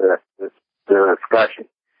brought into the discussion.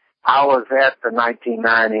 I was at the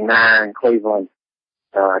 1999 Cleveland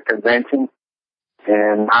convention,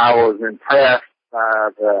 and I was impressed by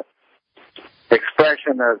the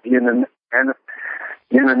expression of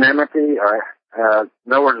unanimity, or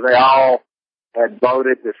in other words, they all had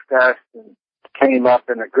voted, discussed, and came up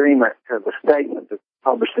in agreement to the statement that's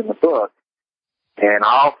published in the book. And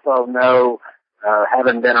I also know,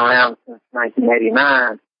 having been around since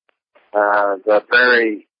 1989, the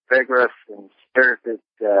very vigorous and spirited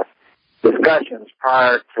discussions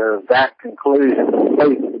prior to that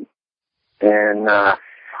conclusion. And I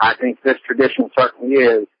think this tradition certainly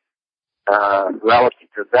is, relative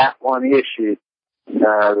to that one issue,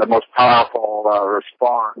 the most powerful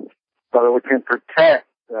response, so that we can protect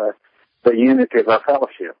the unity of our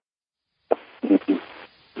fellowship.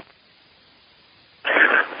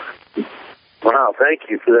 Wow, thank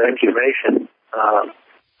you for that information.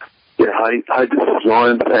 Hi, this is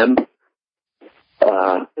Lawrence M.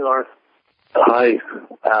 Hey, Lawrence. Hi.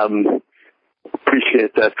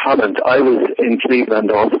 Appreciate that comment. I was in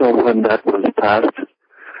Cleveland also when that was passed,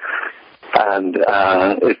 and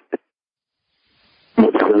it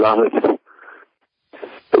was a lot of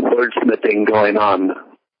wordsmithing going on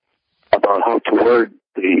about how to word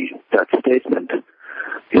that statement.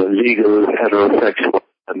 Legal, heterosexual,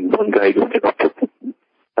 and one guy who came up with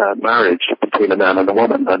marriage between a man and a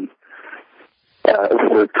woman, and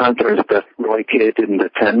it was a conference that Roy Kay didn't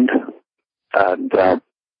attend, and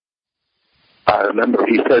I remember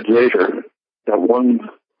he said later that one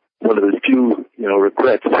of his few,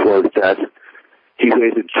 regrets was that he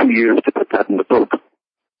waited 2 years to put that in the book.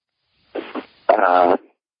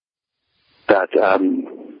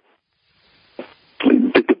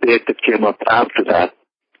 The debate that came up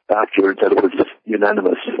afterwards, that it was just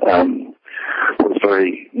unanimous, was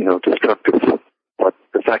very, destructive. But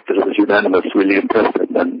the fact that it was unanimous really impressed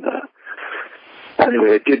him. And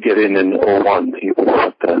anyway, it did get in 01. He put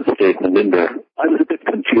the statement in there. I was a bit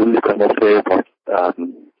confused, I must say, but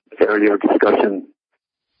earlier discussion,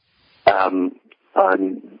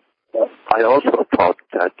 I also thought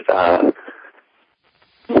that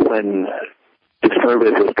when the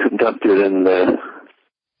survey was conducted in the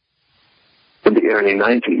early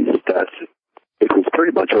 90s, that it was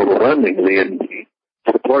pretty much overwhelmingly in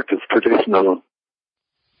support of traditional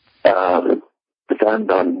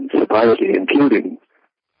stand on sobriety, including,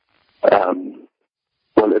 well,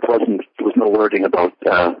 there was no wording about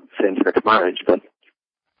same-sex marriage, but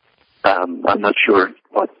I'm not sure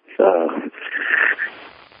what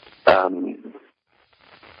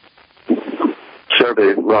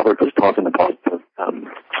survey Robert was talking about.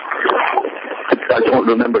 I don't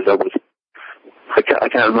remember I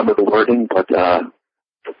can't remember the wording, but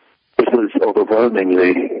it was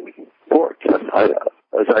overwhelmingly support.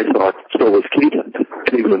 As I thought, so was Cleveland.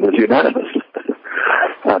 Cleveland was unanimous.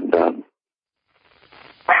 And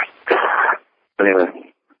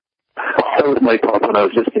anyway, that was my thought when I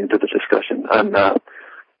was listening to the discussion. And Bob,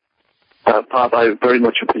 I very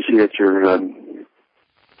much appreciate your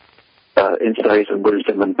insight and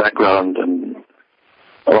wisdom and background and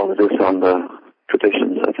all of this on the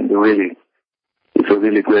traditions. I think it's a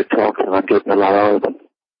really great talk, and I'm getting a lot out of them.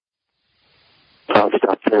 I'll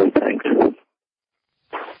stop there. Thanks.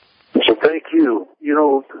 So thank you. You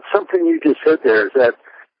know, something you just said there is that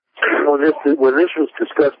when this was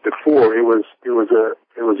discussed before, it was a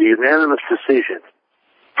unanimous decision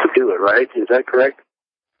to do it, right? Is that correct?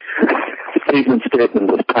 The Cleveland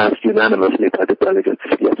statement was passed unanimously by the delegates.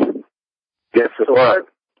 Yes. Yes. So,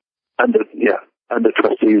 and the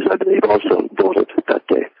trustees, I believe, also voted that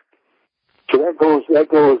day. So that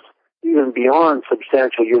goes even beyond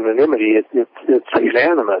substantial unanimity. It's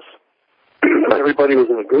unanimous. Everybody was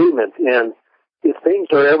in agreement, and if things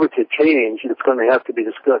are ever to change, it's going to have to be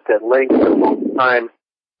discussed at length for a long time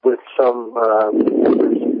with some,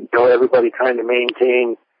 everybody trying to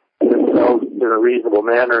maintain themselves in a reasonable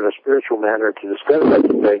manner, in a spiritual manner, to discuss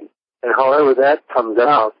everything. And however that comes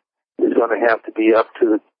out is going to have to be up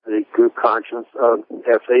to the group conscience of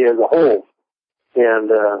FA as a whole. And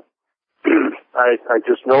I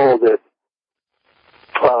just know that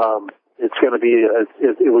it's going to be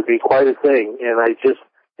it would be quite a thing. And I just,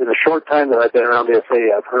 in the short time that I've been around the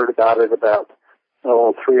FA, I've heard about it about 3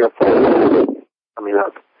 or 4 years coming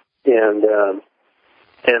up, and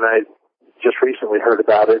I just recently heard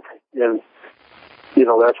about it, and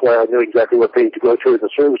that's why I knew exactly what page to go to in the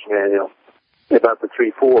service manual about the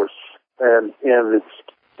 3/4, and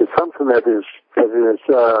it's something that is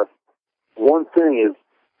one thing is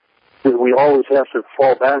that we always have to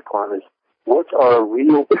fall back on is what's our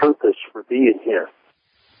real purpose for being here.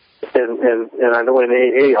 And I know in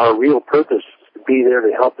AA, our real purpose is to be there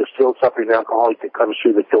to help the still suffering alcoholic that comes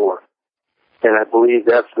through the door. And I believe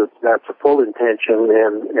that's the full intention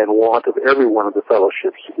and want of every one of the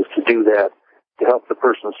fellowships is to do that, to help the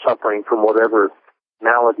person suffering from whatever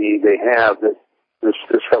malady they have that this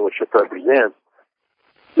fellowship represents,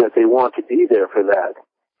 that they want to be there for that.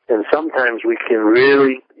 And sometimes we can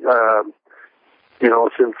really,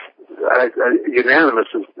 since unanimous,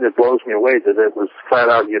 it blows me away that it was flat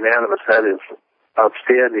out unanimous. That is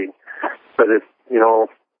outstanding. But if,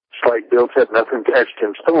 it's like Bill said, nothing etched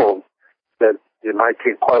in stone, that it might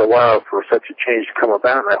take quite a while for such a change to come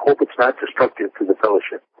about, and I hope it's not destructive to the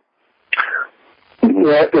fellowship.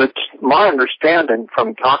 Yeah, it's my understanding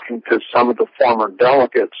from talking to some of the former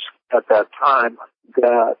delegates at that time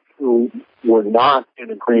that who were not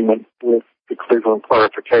in agreement with the Cleveland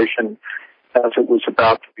clarification as it was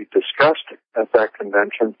about to be discussed at that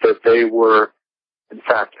convention, that they were, in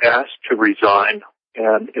fact, asked to resign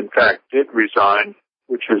and, in fact, did resign,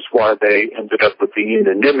 which is why they ended up with the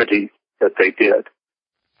unanimity that they did.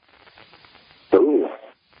 Ooh.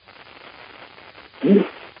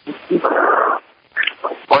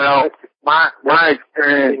 Well, my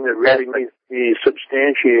experience that really needs to be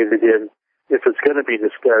substantiated in, if it's going to be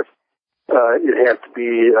discussed, it has to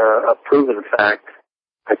be a proven fact.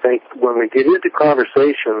 I think when we get into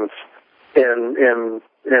conversations and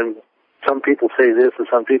some people say this and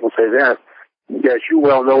some people say that, as you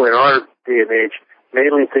well know in our day and age,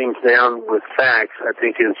 nailing things down with facts, I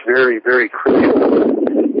think, is very, very critical,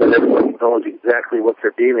 that everyone knows exactly what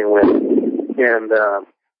they're dealing with. And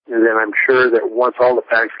then I'm sure that once all the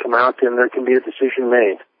facts come out, then there can be a decision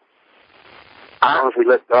made. As long as we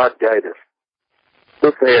let God guide us.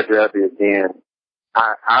 Let's say it, Debbie, again.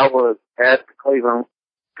 I was at the Cleveland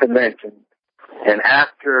Convention, and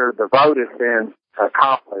after the vote has been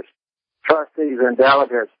accomplished, trustees and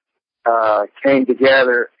delegates came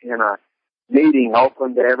together in a meeting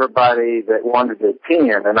open to everybody that wanted to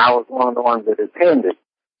attend, and I was one of the ones that attended.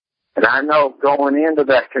 And I know going into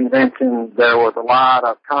that convention, there was a lot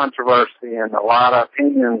of controversy and a lot of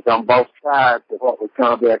opinions on both sides of what was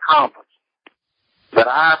going to be accomplished. But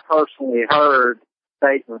I personally heard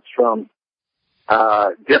statements from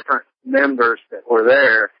different members that were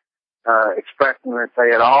there expressing that they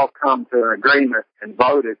had all come to an agreement and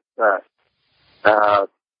voted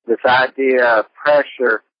this idea of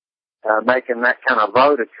pressure making that kind of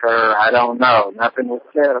vote occur. I don't know. Nothing was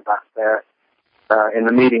said about that in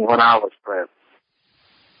the meeting when I was present.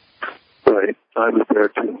 Right. I was there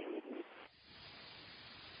too.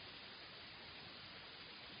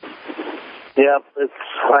 Yeah,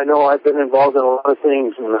 I know I've been involved in a lot of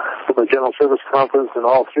things in the General Service Conference and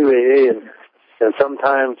all through AA, and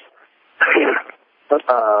sometimes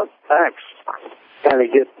facts kind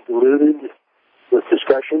of get diluted with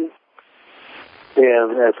discussion,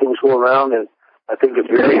 and as things go around, and I think it's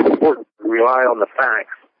very important to rely on the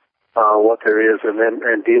facts, what there is,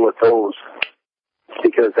 and deal with those,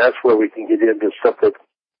 because that's where we can get into stuff that,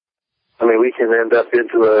 I mean, we can end up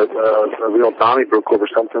into a real Donnybrook over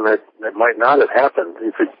something that might not have happened.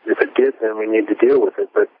 If it did, then we need to deal with it.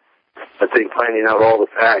 But I think finding out all the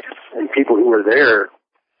facts and people who were there,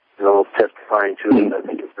 you know, testifying to it, I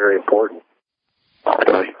think is very important.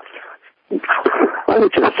 Right. I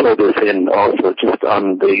would just throw this in also just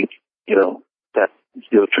on the, that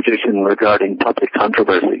tradition regarding public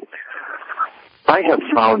controversy. I have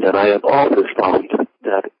found, and I have always found,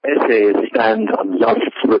 that SA's stand on lust,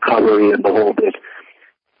 recovery, and the whole bit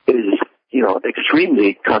is,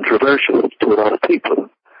 extremely controversial to a lot of people,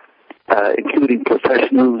 including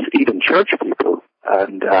professionals, even church people.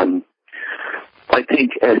 And I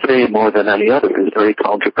think SA, more than any other, is very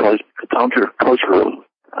countercultural,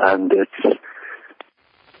 and it's,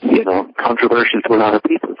 controversial to a lot of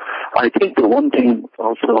people. I think the one thing,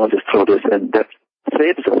 also, I'll just throw this in, that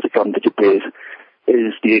saves us from the debate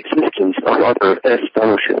is the existence of other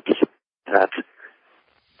S-fellowships that,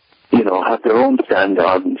 have their own stand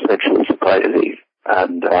on sexual sobriety.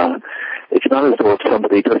 And it's not as though if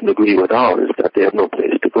somebody doesn't agree with ours that they have no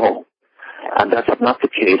place to go. And that's not the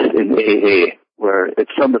case in AA, where if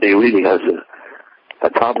somebody really has a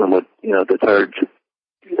problem with, the third,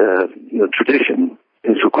 tradition,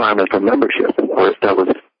 his requirement for membership, or if that was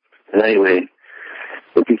in any way,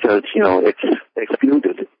 because, it's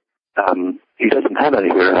excluded, he doesn't have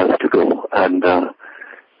anywhere else to go, and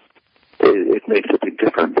it makes a big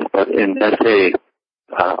difference. But in SA,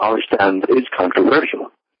 our stand is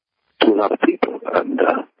controversial to a lot of people, and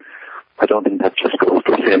I don't think that just goes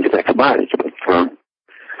for same-sex marriage, but for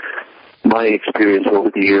my experience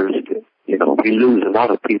over the years, we lose a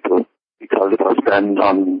lot of people because of our stand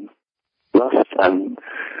on lust and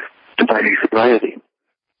defining sobriety.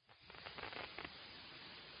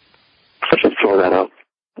 I should throw that out.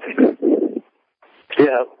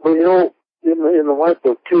 Yeah, well, in the white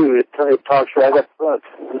book too, it talks right up front,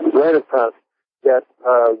 that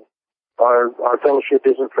our fellowship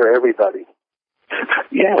isn't for everybody.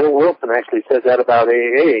 Yeah, Bill Wilson actually said that about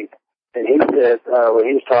AA, and he said when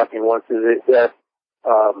he was talking once that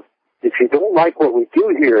if you don't like what we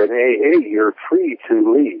do here in AA, you're free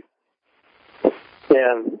to leave.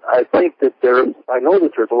 And I think that I know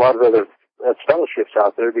that there's a lot of other fellowships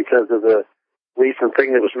out there because of the recent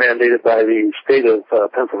thing that was mandated by the state of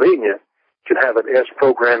Pennsylvania to have an S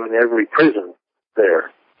program in every prison there.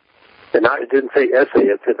 And it didn't say SA,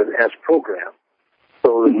 it said an S program.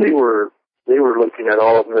 So they were looking at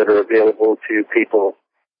all of them that are available to people.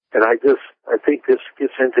 And I think this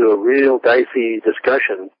gets into a real dicey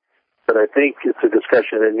discussion, but I think it's a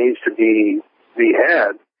discussion that needs to be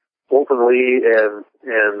had openly and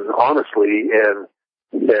honestly and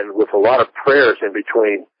with a lot of prayers in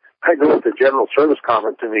between. I know at the General Service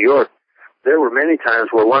Conference in New York, there were many times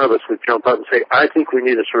where one of us would jump up and say, I think we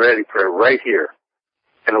need a serenity prayer right here.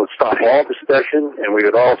 And it would stop all discussion, and we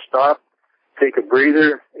would all stop, take a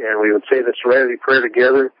breather, and we would say the serenity prayer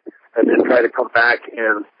together, and then try to come back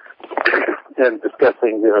and discuss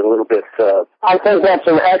things in a little bit. I think that's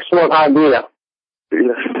an excellent idea.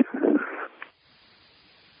 Yes.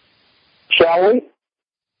 Shall we?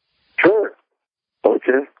 Sure.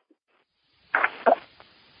 Okay.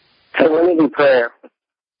 Serenity prayer.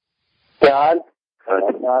 God,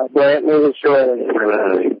 grant me the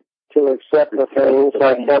serenity to accept the things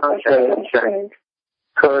I cannot change,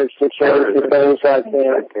 courage to change the things I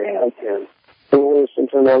can, and wisdom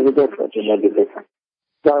to know the difference.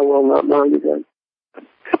 I will not mind again.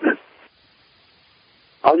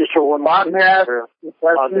 I'll just show one more on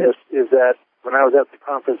this, is that when I was at the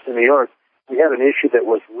conference in New York, we had an issue that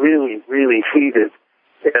was really, really heated,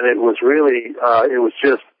 and it was really,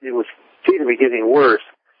 it seemed to be getting worse.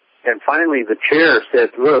 And finally the chair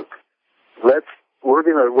said, look, we're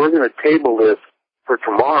gonna table this for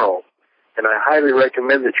tomorrow, and I highly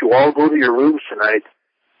recommend that you all go to your rooms tonight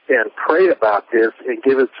and pray about this and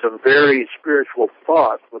give it some very spiritual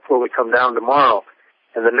thought before we come down tomorrow.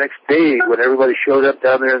 And the next day, when everybody showed up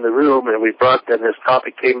down there in the room and we brought them, this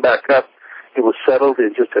topic came back up, it was settled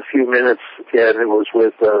in just a few minutes, and it was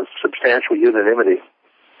with substantial unanimity.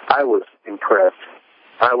 I was impressed.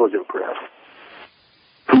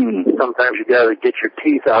 Sometimes you got to get your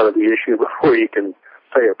teeth out of the issue before you can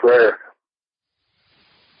say a prayer.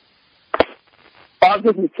 Bob,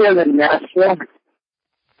 this is Tim in Nashville.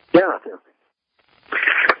 Yeah.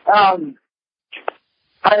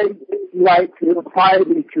 I like to apply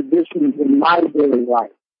these traditions in my daily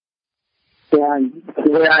life. And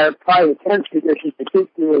the way I apply the 10 traditions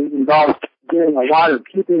particularly involves doing a lot of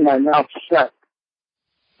keeping my mouth shut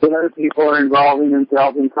when other people are involving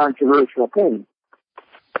themselves in controversial things.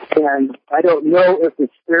 And I don't know if the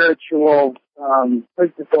spiritual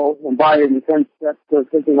principle embodied in the 10 steps of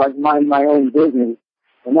something like mind my own business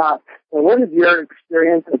or not. So what is your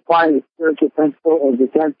experience applying the spiritual principle of the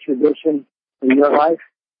 10th tradition in your life,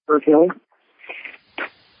 personally?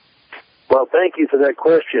 Well, thank you for that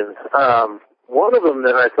question. One of them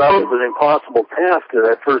that I thought was an impossible task that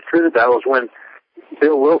I first heard about was when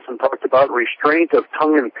Bill Wilson talked about restraint of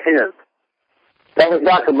tongue and pen. That was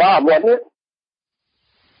Dr. Bob, wasn't it?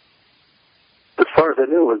 As far as I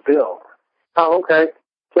knew, it was Bill. Oh, okay.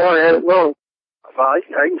 Sorry, I don't know. Well, I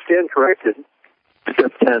can stand corrected.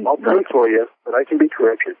 I'll pray for you, but I can be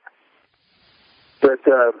corrected. But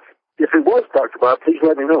if it was talked about, please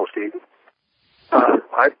let me know, Steve.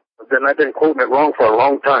 Then I've been quoting it wrong for a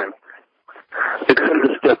long time.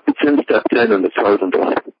 It's in step 10 in the Sergeant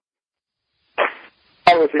Line.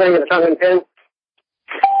 I was saying the tongue and pen?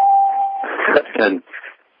 Step 10.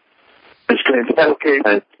 Okay.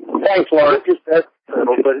 Thanks, Laura.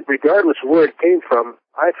 But regardless of where it came from,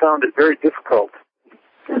 I found it very difficult.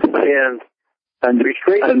 And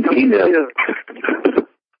restraint of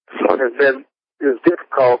tongue and pen is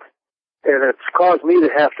difficult, and it's caused me to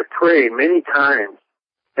have to pray many times.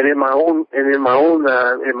 And in my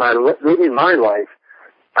living my life,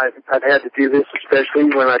 I've had to do this, especially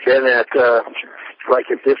when I've been at like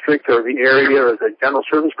a district or the area or the general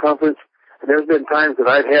service conference. And there's been times that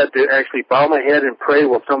I've had to actually bow my head and pray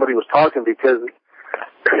while somebody was talking because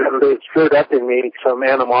they stirred up in me some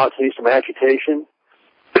animosity, some agitation,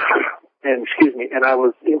 and I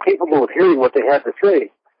was incapable of hearing what they had to say.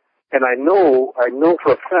 And I know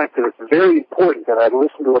for a fact that it's very important that I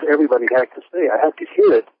listen to what everybody has to say. I have to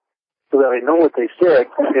hear it so that I know what they said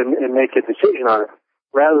and make a decision on it,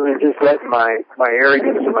 rather than just let my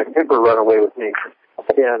arrogance and my temper run away with me.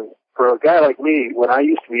 And for a guy like me, when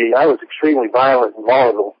I was extremely violent and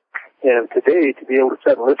volatile. And today, to be able to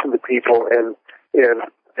sit and listen to people and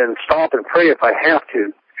stop and pray if I have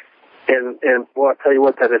to, and well, I'll tell you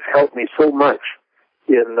what, that has helped me so much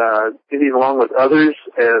in getting along with others.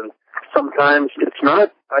 And sometimes I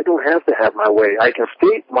don't have to have my way. I can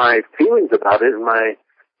state my feelings about it and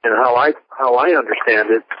how I understand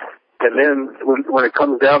it. And then when it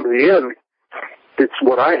comes down to the end, it's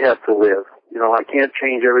what I have to live. You know, I can't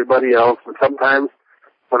change everybody else. And sometimes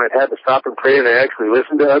when I've had to stop and pray and I actually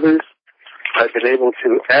listen to others, I've been able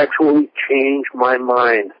to actually change my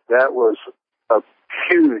mind. That was a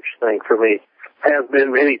huge thing for me. Has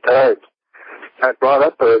been many times. I brought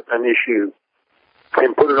up an issue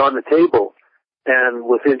and put it on the table, and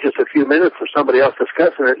within just a few minutes of somebody else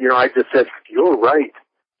discussing it, I just said, "You're right,"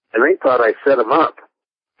 and they thought I set them up,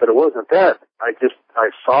 but it wasn't that. I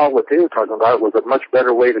saw what they were talking about was a much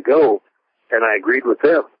better way to go, and I agreed with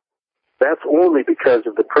them. That's only because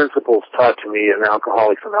of the principles taught to me in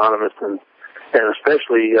Alcoholics Anonymous, and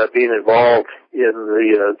especially being involved in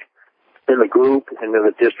the group and in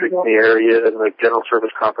the district, in the area, and the general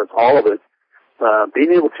service conference, all of it.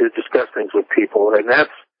 Being able to discuss things with people, and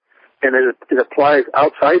it applies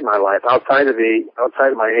outside my life, outside of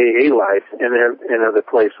my AA life, and in other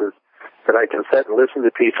places that I can sit and listen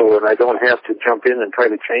to people, and I don't have to jump in and try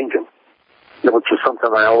to change them, which is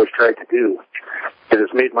something I always try to do. It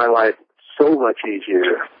has made my life so much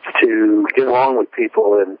easier to get along with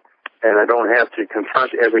people, and I don't have to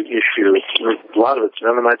confront every issue. A lot of it's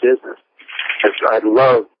none of my business. I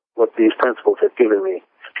love what these principles have given me.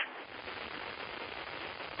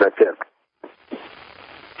 That's it.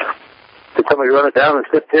 Did somebody run it down in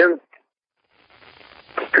step 10?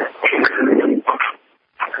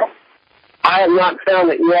 I have not found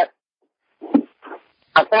it yet.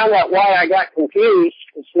 I found out why I got confused.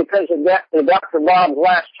 It's because of Dr. Bob's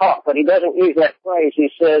last talk, but he doesn't use that phrase. He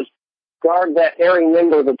says, guard that erring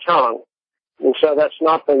member of the tongue. And so that's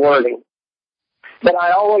not the wording. But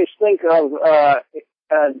I always think of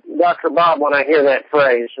Dr. Bob when I hear that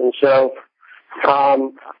phrase, and so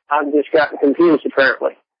I've just gotten confused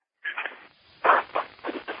apparently.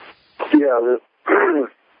 Yeah,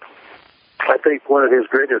 I think one of the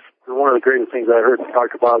greatest things I heard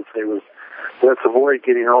Dr. Bob say was, let's avoid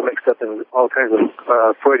getting all mixed up in all kinds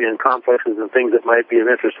of Freudian complexes and things that might be of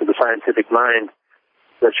interest to the scientific mind.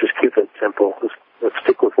 Let's just keep it simple. Let's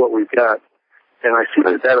stick with what we've got. And I see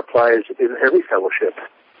that applies in every fellowship.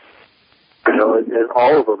 You know, in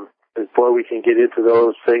all of them. And boy, we can get into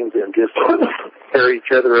those things and just tear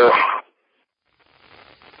each other up.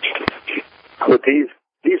 But these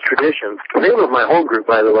traditions, the name of my home group,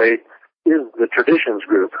 by the way, is the Traditions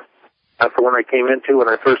Group. That's the one I came into when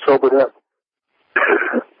I first sobered up.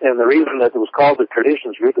 And the reason that it was called the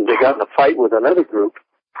Traditions Group is they got in a fight with another group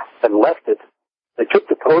and left it. They took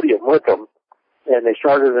the podium with them, and they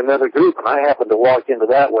started another group, and I happened to walk into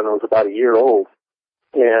that when it was about a year old.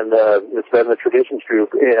 And it's been the Traditions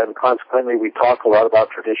Group, and consequently we talk a lot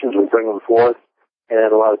about traditions, we bring them forth,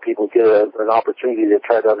 and a lot of people get an opportunity to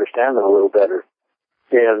try to understand them a little better.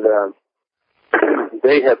 And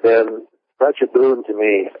they have been such a boon to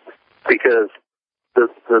me, because the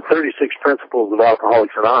 36 principles of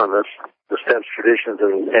Alcoholics Anonymous, the steps, traditions,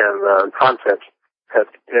 and concepts, have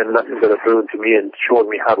been nothing but a boon to me and showed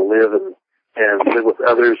me how to live and live with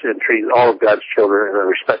others and treat all of God's children in a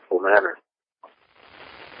respectful manner.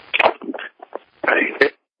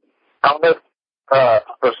 On this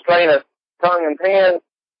restraint of tongue and pen,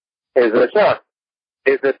 is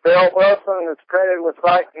it Bill Wilson that's credited with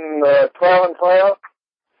writing 12 and 12?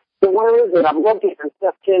 So where is it? I'm looking for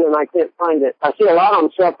step 10 and I can't find it. I see a lot on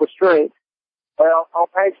self-restraint. Well, on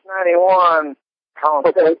page 91,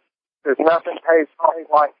 okay. There's nothing page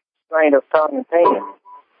like restraint of tongue and pen.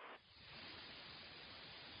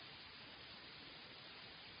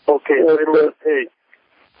 Okay, middle of the page.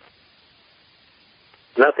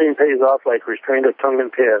 Nothing pays off like restraint of tongue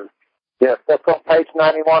and pen. Yes, that's on page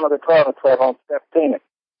 91 of the 12 and 12 on step 10.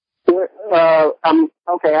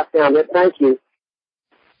 Okay, I found it. Thank you.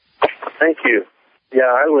 Thank you.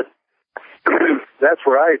 Yeah, I would. That's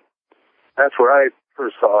where I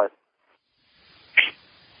first saw it,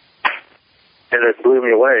 and it blew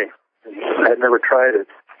me away. I had never tried it.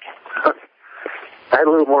 I had a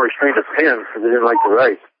little more restraint of pen because I didn't like to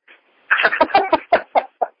write.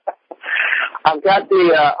 I've got the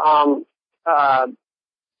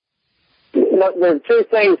two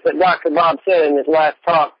things that Dr. Bob said in his last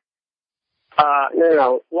talk.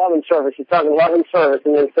 Love and service. He's talking love and service,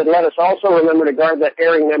 and then said, let us also remember to guard that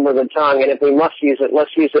erring member of the tongue, and if we must use it,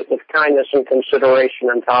 let's use it with kindness and consideration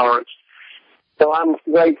and tolerance. So I'm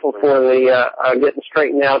grateful for the getting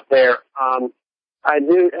straightened out there. I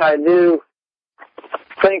do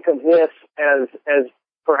think of this as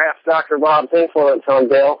perhaps Dr. Bob's influence on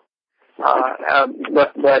Bill,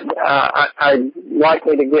 but I'm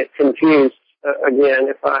likely to get confused again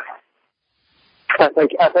if I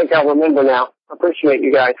think I'll remember now. I appreciate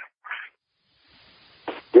you guys.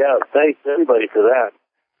 Yeah, thanks everybody for that.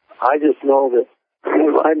 I just know that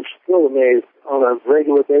I'm still amazed on a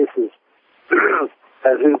regular basis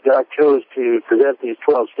at who God chose to present these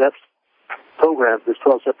 12 steps programs, this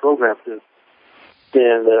 12-step program to.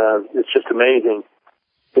 And it's just amazing.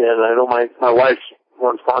 And I know my wife's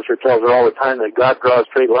one sponsor tells her all the time that God draws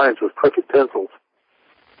straight lines with crooked pencils.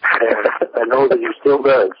 And I know that he still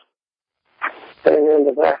does. Amen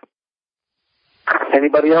to that.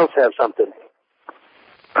 Anybody else have something?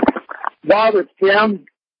 Bob, it's Tim.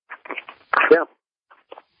 Yeah.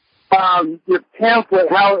 Your pamphlet,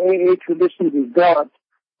 How AA Traditions is Developed,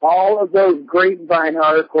 all of those Grapevine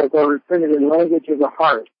articles are reprinted in Language of the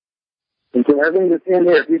Heart. And so everything that's in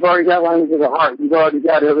here, if you've already got Language of the Heart, you've already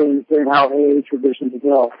got everything that's in How AA Traditions is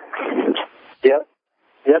Developed. Yep,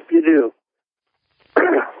 you do.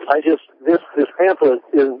 This pamphlet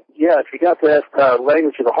is, if you got that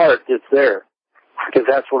Language of the Heart, it's there. Because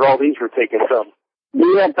that's where all these were taken from.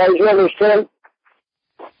 Yeah, page number 10.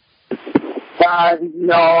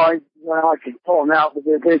 No, I can pull them out, but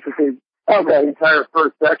they're basically the entire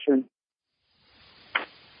first section.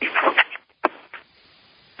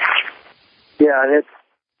 Yeah, and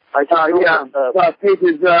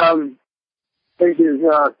pages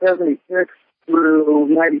 76 through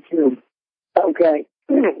 92. Okay.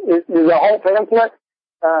 Is the whole pamphlet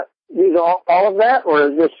use all of that,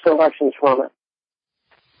 or is this selections from it?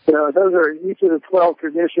 So those are each of the 12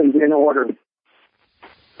 traditions in order.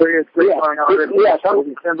 Various Grapevine articles from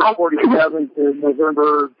December 47 to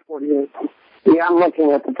November 48. Yeah, I'm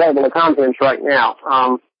looking at the table of contents right now.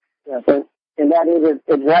 And that is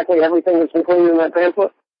exactly everything that's included in that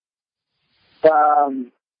pamphlet?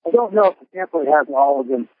 I don't know if the pamphlet has all of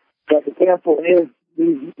them, but the pamphlet is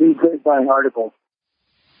the Grapevine article.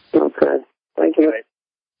 Okay. Thank you.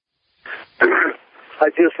 I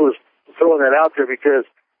just was throwing that out there because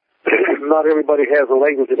not everybody has a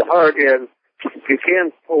language of the heart, and you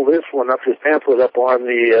can pull this pamphlet up on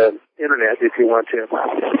the internet if you want to.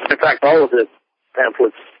 In fact, all of the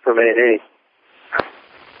pamphlets from AA.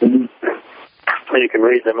 Mm-hmm. You can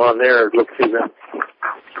read them on there or look through them.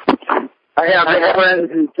 I have a friend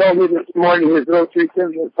who told me this morning his little 3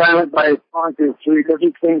 cents was silent by his sponsors to read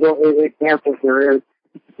every single AA pamphlet there is.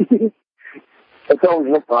 I told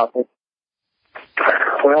him no problem.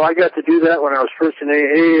 Well, I got to do that when I was first in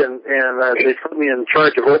AA, and they put me in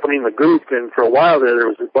charge of opening the group, and for a while there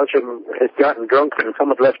was a bunch of them had gotten drunk and some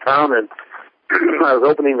had left town, and I was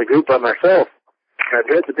opening the group by myself. I'd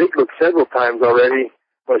read the big book several times already,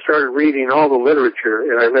 so I started reading all the literature,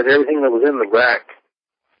 and I read everything that was in the rack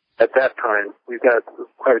at that time. We've got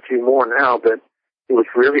quite a few more now, but it was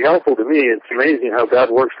really helpful to me. It's amazing how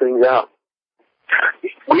God works things out.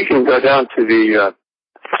 We can go down to the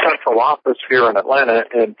central office here in Atlanta,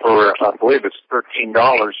 and for, I believe it's $13,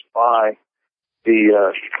 buy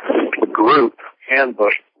the group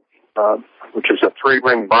handbook, which is a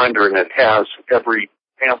 3-ring binder, and it has every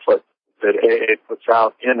pamphlet that AA puts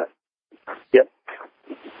out in it. Yep.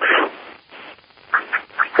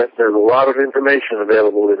 There's a lot of information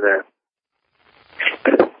available in there.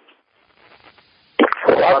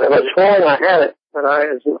 Well, it was full, I had it, but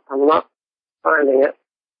I'm not finding it.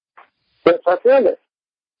 Yes, I found it.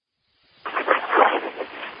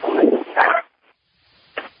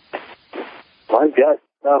 Well, I've got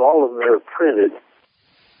not all of them are printed.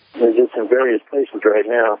 They're just in various places right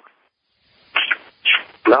now.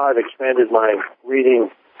 Now I've expanded my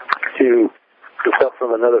reading to the stuff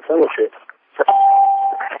from another fellowship.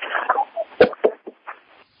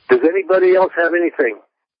 Does anybody else have anything?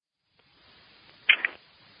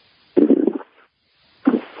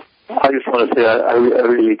 I just want to say I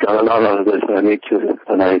really got a lot out of this, and I need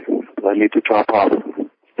to drop off.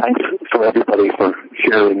 Thanks for everybody for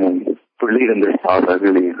sharing and for leading this out. I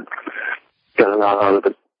really got a lot out of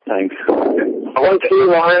it. Thanks. I want to see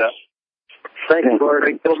you, Lawrence. Thank you, Lord.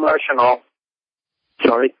 Great discussion all.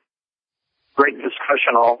 Sorry? Great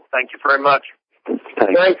discussion all. Thank you very much.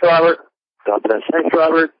 Thanks, Robert. God bless. Thanks,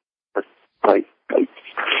 Robert. Bye. Well,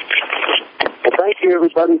 thank you,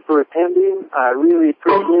 everybody, for attending. I really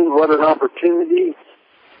appreciate it. What an opportunity.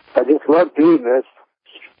 I just love doing this.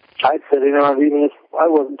 I'd sit in on reading this. I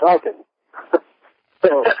wasn't talking.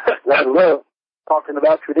 So I love talking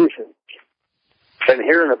about traditions and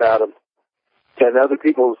hearing about them and other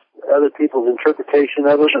people's interpretation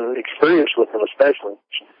of them and experience with them especially.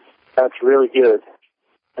 That's really good.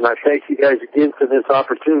 And I thank you guys again for this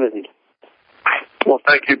opportunity. Well,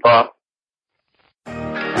 thank you, Bob.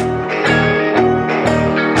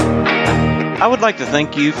 I would like to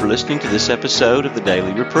thank you for listening to this episode of the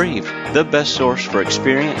Daily Reprieve, the best source for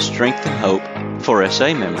experience, strength, and hope for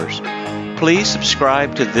SA members. Please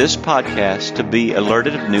subscribe to this podcast to be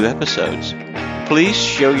alerted of new episodes. Please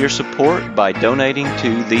show your support by donating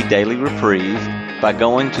to the Daily Reprieve by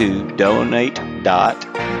going to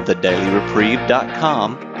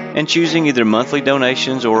donate.thedailyreprieve.com and choosing either monthly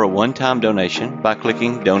donations or a one-time donation by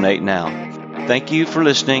clicking Donate Now. Thank you for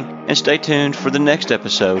listening, and stay tuned for the next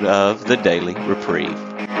episode of The Daily Reprieve.